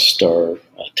expressed are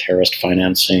terrorist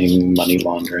financing, money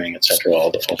laundering, etc.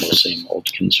 All those same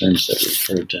old concerns that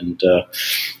we've heard. And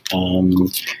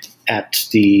at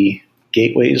the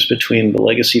gateways between the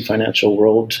legacy financial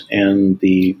world and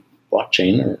the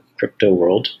blockchain or crypto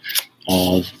world,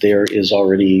 there is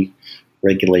already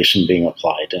regulation being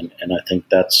applied. And I think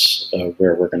that's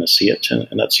where we're going to see it.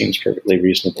 And that seems perfectly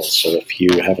reasonable. So if you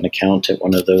have an account at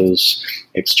one of those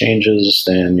exchanges,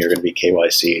 then you're going to be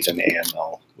KYC'd and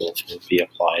AML will be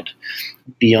applied.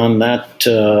 Beyond that,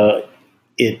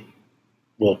 it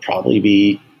will probably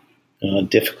be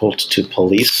difficult to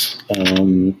police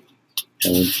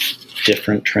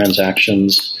different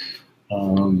transactions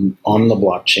on the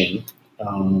blockchain.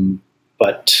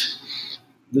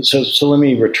 So let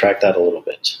me retract that a little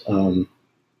bit.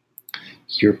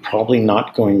 You're probably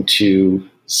not going to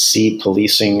see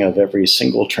policing of every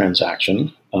single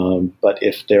transaction, but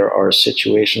if there are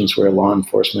situations where law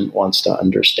enforcement wants to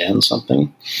understand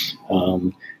something,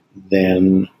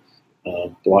 then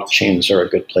blockchains are a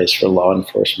good place for law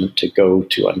enforcement to go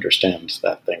to understand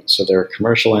that thing. So there are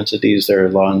commercial entities, there are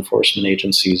law enforcement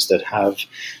agencies that have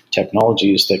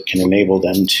technologies that can enable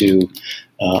them to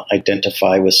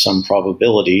identify with some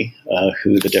probability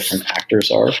who the different actors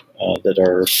are that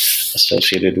are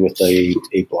associated with a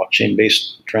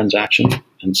blockchain-based transaction.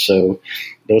 And so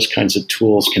those kinds of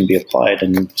tools can be applied.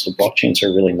 And so blockchains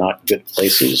are really not good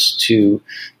places to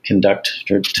conduct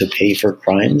or to pay for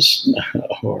crimes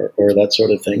or that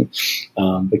sort of thing,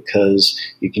 because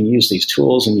you can use these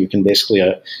tools and you can basically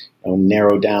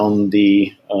narrow down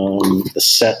the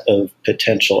set of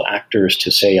potential actors to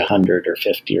say 100 or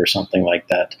 50 or something like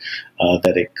that,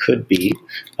 that it could be,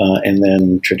 and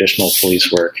then traditional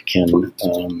police work can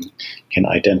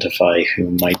identify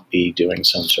who might be doing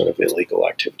some sort of illegal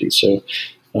activity. So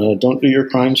don't do your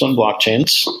crimes on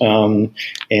blockchains.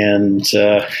 And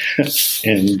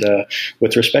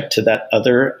with respect to that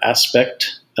other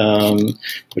aspect,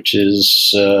 which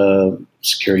is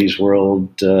securities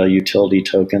world, utility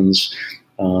tokens,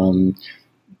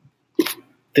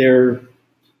 there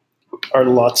are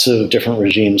lots of different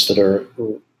regimes that are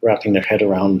wrapping their head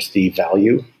around the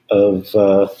value of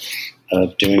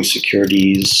doing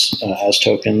securities as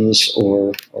tokens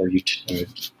or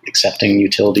accepting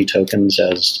utility tokens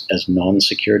as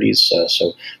non-securities.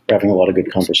 So we're having a lot of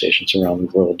good conversations around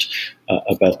the world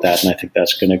about that, and I think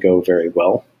that's going to go very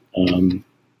well.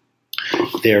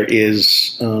 There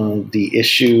is the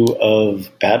issue of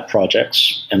bad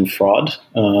projects and fraud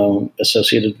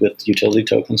associated with utility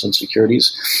tokens and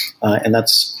securities, and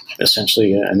that's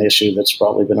essentially an issue that's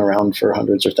probably been around for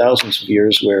hundreds or thousands of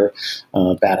years, where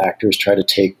bad actors try to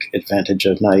take advantage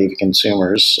of naive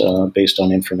consumers based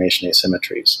on information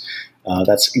asymmetries.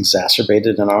 That's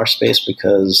exacerbated in our space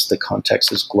because the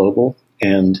context is global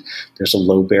and there's a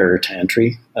low barrier to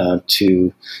entry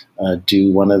to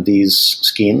do one of these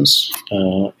schemes.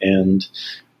 And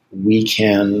we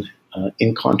can,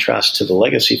 in contrast to the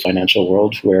legacy financial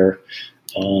world, where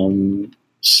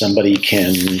somebody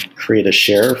can create a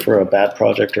share for a bad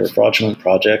project or a fraudulent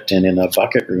project and in a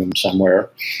bucket room somewhere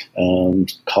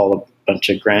call a bunch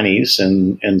of grannies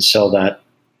and sell that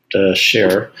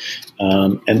share.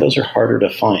 And those are harder to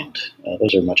find.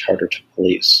 Those are much harder to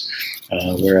police.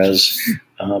 Whereas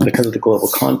because of the global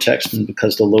context and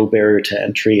because the low barrier to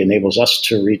entry enables us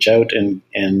to reach out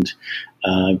and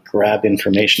grab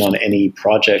information on any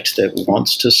project that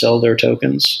wants to sell their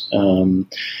tokens,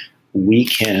 we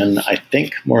can, I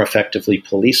think, more effectively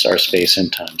police our space in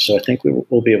time. So I think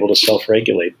we'll be able to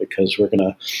self-regulate because we're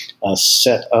going to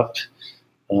set up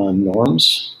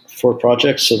norms for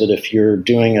projects so that if you're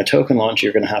doing a token launch,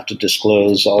 you're going to have to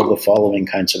disclose all the following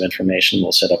kinds of information.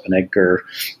 We'll set up an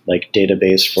Edgar-like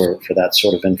database for that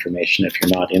sort of information. If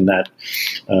you're not in that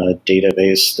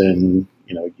database, then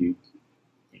you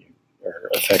are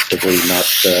effectively not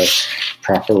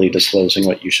properly disclosing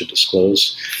what you should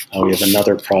disclose. We have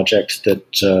another project that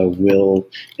will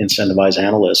incentivize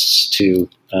analysts to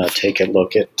take a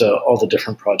look at all the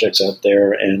different projects out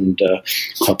there and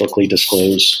publicly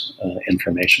disclose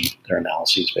information, their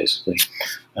analyses, basically.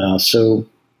 So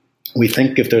we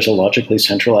think if there's a logically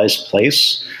centralized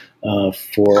place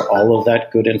for all of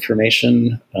that good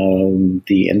information,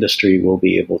 the industry will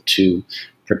be able to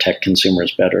protect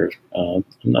consumers better. I'm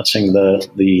not saying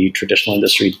the traditional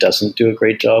industry doesn't do a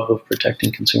great job of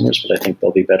protecting consumers, but I think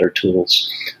there'll be better tools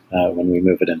when we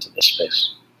move it into this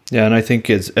space. Yeah, and I think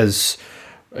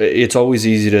it's always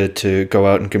easy to go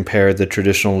out and compare the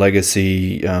traditional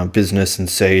legacy business and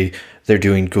say they're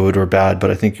doing good or bad.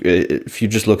 But I think if you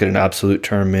just look at an absolute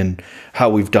term in how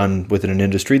we've done within an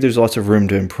industry, there's lots of room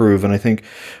to improve. And I think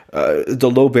the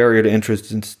low barrier to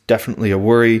interest is definitely a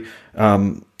worry.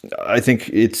 I think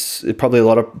it's probably a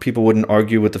lot of people wouldn't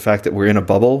argue with the fact that we're in a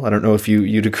bubble. I don't know if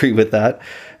you'd agree with that.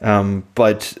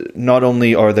 But not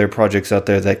only are there projects out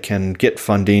there that can get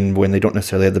funding when they don't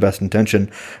necessarily have the best intention,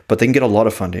 but they can get a lot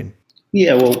of funding.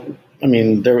 Yeah, well, I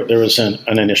mean, there was an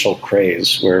initial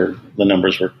craze where the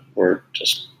numbers were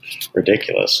just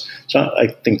ridiculous. So I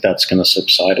think that's going to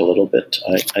subside a little bit.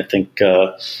 I think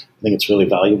it's really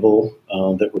valuable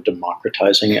that we're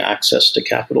democratizing access to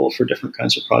capital for different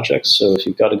kinds of projects. So if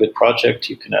you've got a good project,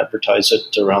 you can advertise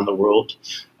it around the world,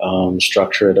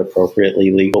 structure it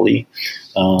appropriately legally,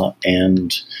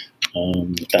 and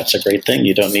that's a great thing.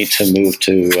 You don't need to move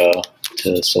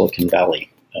to Silicon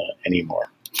Valley anymore.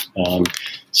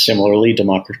 Similarly,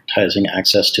 democratizing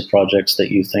access to projects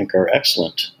that you think are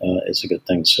excellent is a good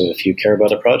thing. So if you care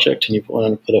about a project and you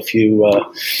want to put a few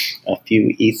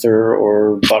ether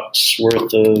or bucks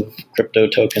worth of crypto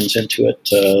tokens into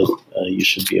it, you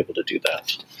should be able to do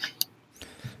that.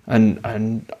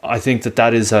 And I think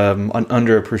that is an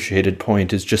underappreciated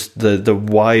point, is just the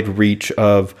wide reach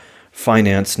of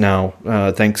finance now,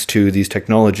 thanks to these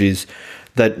technologies,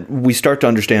 that we start to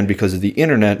understand because of the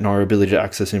internet and our ability to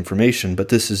access information. But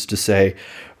this is to say,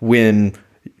 when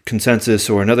Consensus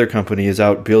or another company is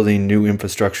out building new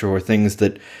infrastructure or things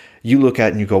that you look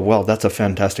at and you go, well, that's a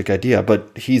fantastic idea,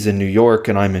 but he's in New York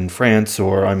and I'm in France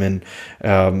or I'm in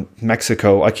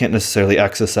Mexico, I can't necessarily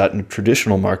access that in a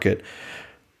traditional market.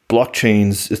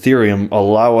 Blockchains, Ethereum,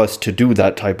 allow us to do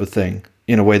that type of thing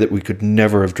in a way that we could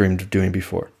never have dreamed of doing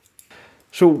before.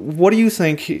 So what do you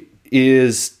think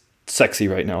is sexy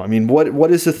right now? I mean,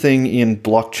 what is the thing in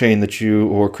blockchain that you,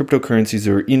 or cryptocurrencies,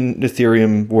 or in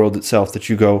Ethereum world itself that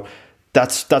you go,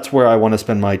 that's where I want to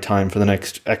spend my time for the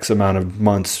next X amount of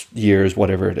months, years,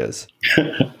 whatever it is?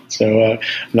 So I'm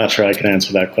not sure I can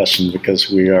answer that question because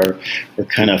we're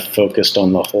kind of focused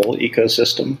on the whole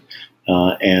ecosystem.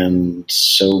 And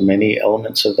so many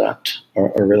elements of that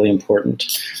are really important.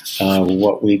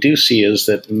 What we do see is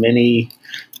that many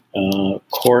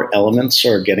core elements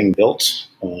are getting built,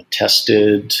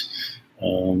 tested,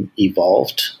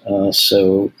 evolved.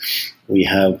 So we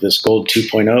have this gold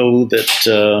 2.0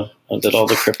 that all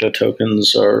the crypto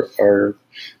tokens are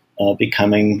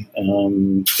becoming.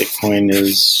 Bitcoin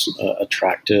is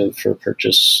attractive for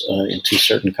purchase into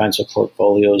certain kinds of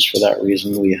portfolios. For that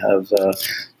reason, we have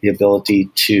the ability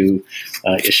to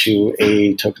issue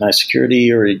a tokenized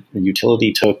security or a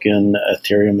utility token.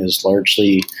 Ethereum is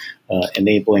largely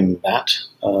enabling that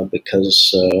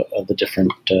because of the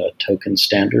different token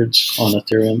standards on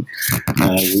Ethereum.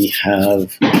 We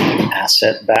have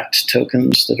asset-backed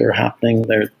tokens that are happening.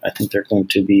 I think they're going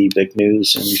to be big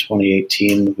news in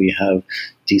 2018. We have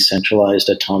decentralized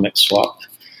atomic swap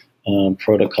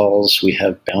protocols. We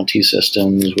have bounty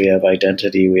systems. We have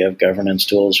identity. We have governance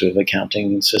tools. We have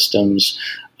accounting systems.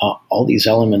 All these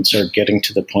elements are getting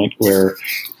to the point where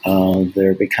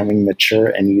they're becoming mature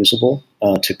and usable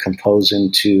to compose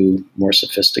into more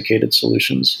sophisticated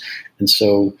solutions. And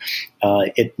so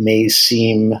it may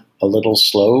seem a little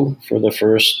slow for the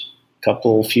first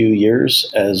few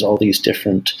years as all these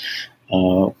different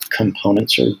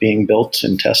components are being built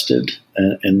and tested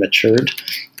and matured,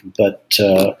 but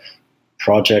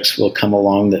projects will come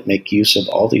along that make use of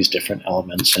all these different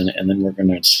elements, and then we're going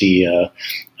to see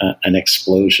an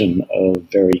explosion of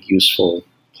very useful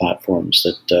platforms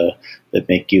that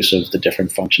make use of the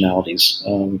different functionalities.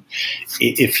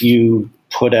 If you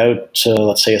put out,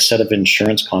 let's say, a set of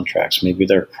insurance contracts. Maybe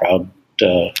they're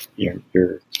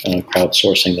you're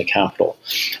crowdsourcing the capital.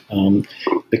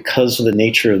 Because of the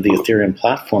nature of the Ethereum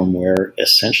platform, where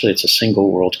essentially it's a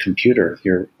single world computer,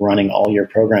 you're running all your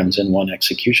programs in one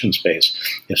execution space.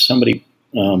 If somebody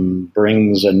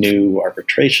brings a new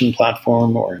arbitration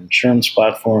platform or insurance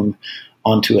platform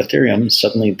onto Ethereum,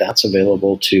 suddenly that's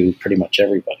available to pretty much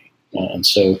everybody. And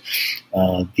so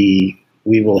we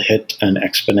will hit an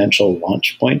exponential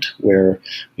launch point where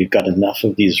we've got enough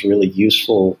of these really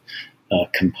useful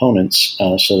components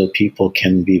so that people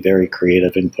can be very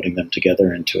creative in putting them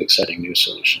together into exciting new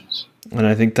solutions. And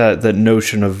I think that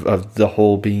notion of the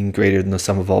whole being greater than the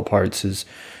sum of all parts is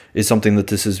something that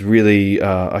this is really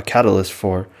a catalyst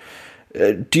for.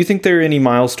 Do you think there are any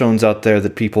milestones out there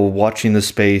that people watching the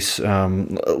space,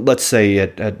 let's say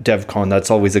at DevCon, that's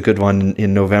always a good one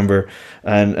in November,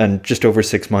 and just over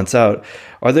 6 months out,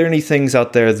 are there any things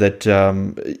out there that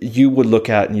you would look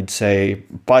at and you'd say,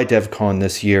 by DevCon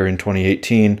this year in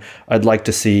 2018, I'd like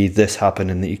to see this happen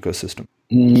in the ecosystem?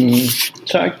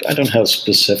 So I don't have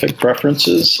specific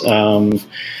preferences.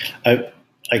 I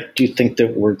do think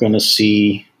that we're going to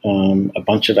see a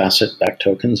bunch of asset-backed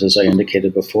tokens, as I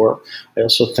indicated before. I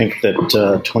also think that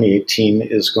 2018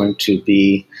 is going to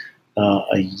be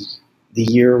the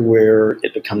year where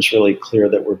it becomes really clear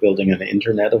that we're building an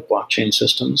internet of blockchain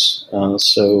systems.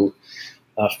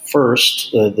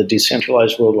 First, the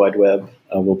decentralized World Wide Web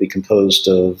will be composed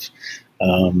of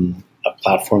a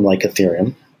platform like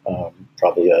Ethereum,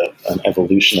 probably an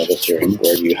evolution of Ethereum,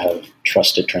 where you have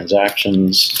trusted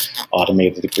transactions,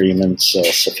 automated agreements,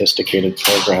 sophisticated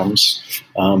programs.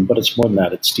 But it's more than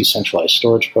that. It's decentralized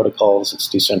storage protocols, it's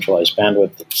decentralized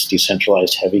bandwidth, it's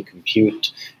decentralized heavy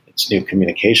compute, it's new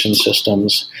communication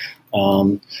systems.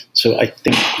 So I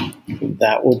think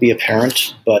that will be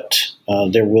apparent, but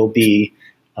there will be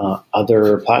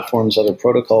other platforms, other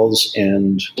protocols,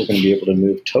 and we're going to be able to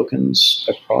move tokens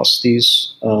across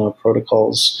these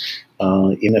protocols,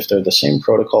 even if they're the same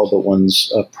protocol, but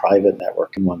one's a private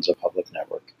network and one's a public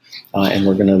network. And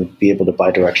we're going to be able to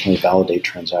bidirectionally validate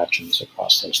transactions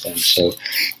across those things. So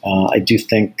I do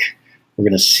think we're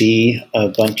going to see a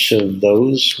bunch of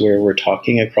those where we're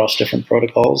talking across different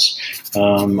protocols.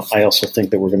 I also think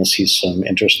that we're going to see some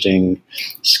interesting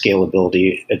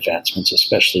scalability advancements,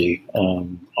 especially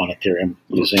on Ethereum,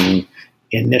 using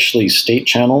initially state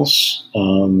channels,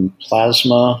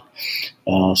 Plasma,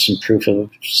 some proof of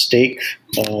stake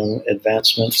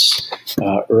advancements,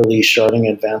 early sharding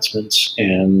advancements,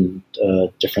 and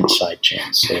different side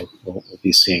chains. So we'll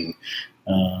be seeing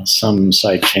some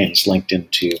side chains linked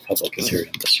into public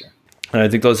Ethereum this year. And I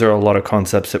think those are a lot of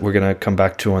concepts that we're going to come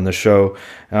back to on the show.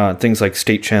 Things like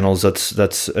state channels, that's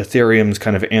Ethereum's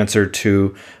kind of answer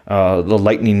to the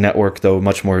Lightning Network, though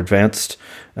much more advanced.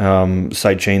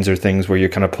 Side chains are things where you're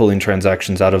kind of pulling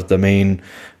transactions out of the main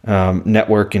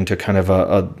network into kind of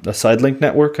a side link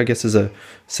network, I guess is a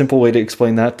simple way to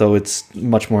explain that, though it's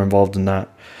much more involved in that.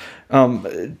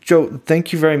 Joe,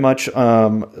 thank you very much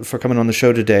for coming on the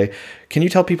show today. Can you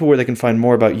tell people where they can find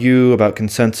more about you, about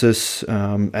Consensus,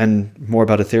 and more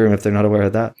about Ethereum if they're not aware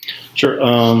of that? Sure.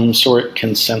 So we're at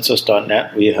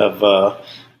consensus.net. We have a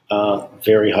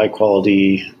very high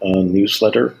quality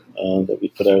newsletter that we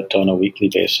put out on a weekly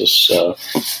basis.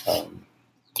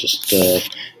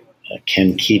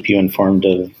 Can keep you informed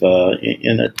of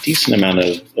in a decent amount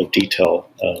of detail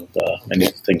of many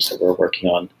of the things that we're working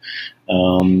on.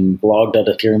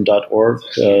 Blog.ethereum.org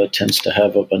tends to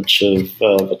have a bunch of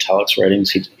Vitalik's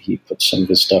writings. He puts some of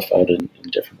his stuff out in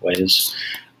different ways.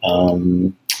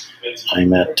 I'm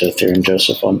at Ethereum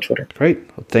Joseph on Twitter. Great.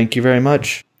 Well, thank you very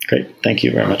much. Great. Thank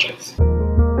you very much.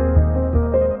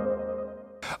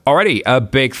 Alrighty, a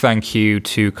big thank you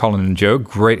to Colin and Joe.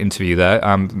 Great interview there.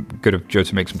 Good of Joe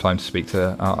to make some time to speak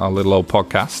to our little old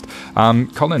podcast.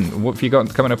 Colin, what have you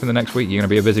got coming up in the next week? You going to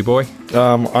be a busy boy?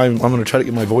 I'm going to try to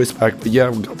get my voice back, but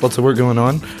yeah, we've got lots of work going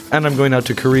on. And I'm going out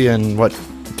to Korea in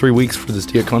 3 weeks for this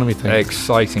de-economy thing.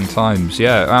 Exciting times,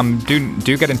 yeah.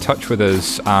 Do get in touch with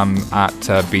us at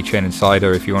BChain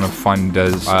Insider if you want to find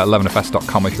us,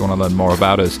 11fs.com if you want to learn more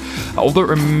about us. All that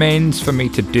remains for me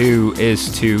to do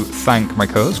is to thank my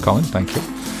co-host, Colin, thank you.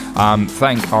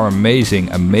 Thank our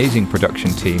amazing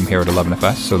production team here at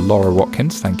 11FS. So Laura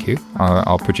Watkins, thank you,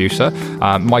 our producer.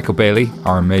 Michael Bailey,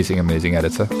 our amazing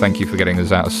editor. Thank you for getting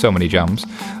us out of so many jams,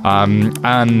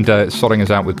 and sorting us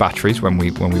out with batteries when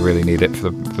we really need it for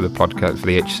the podcast, for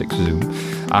the H6 Zoom.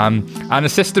 And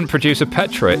assistant producer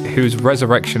Petra, whose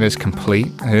resurrection is complete,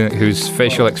 whose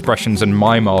facial expressions and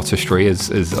mime artistry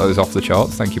is off the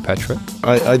charts. Thank you, Petra.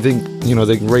 I think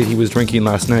the rate he was drinking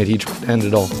last night, he tried to end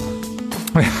it all.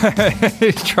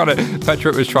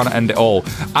 Petra was trying to end it all,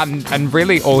 and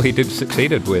really all he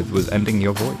succeeded with was ending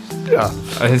your voice. Yeah,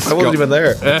 I wasn't even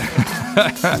there.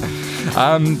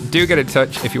 Do get in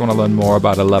touch if you want to learn more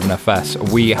about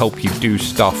 11FS. We help you do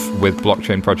stuff with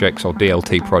blockchain projects or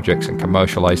DLT projects and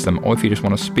commercialize them, or if you just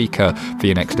want a speaker for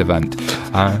your next event.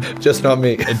 Just not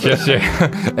me.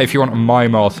 If you want a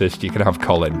mime artist, you can have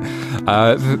Colin.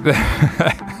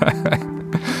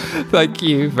 Thank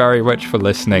you very much for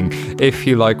listening. If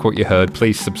you like what you heard,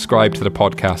 please subscribe to the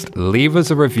podcast. Leave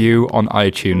us a review on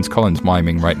iTunes. Colin's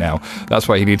miming right now. That's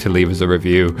why you need to leave us a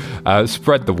review.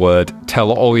 Spread the word.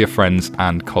 Tell all your friends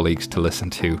and colleagues to listen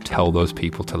to. Tell those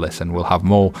people to listen. We'll have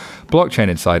more Blockchain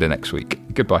Insider next week.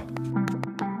 Goodbye.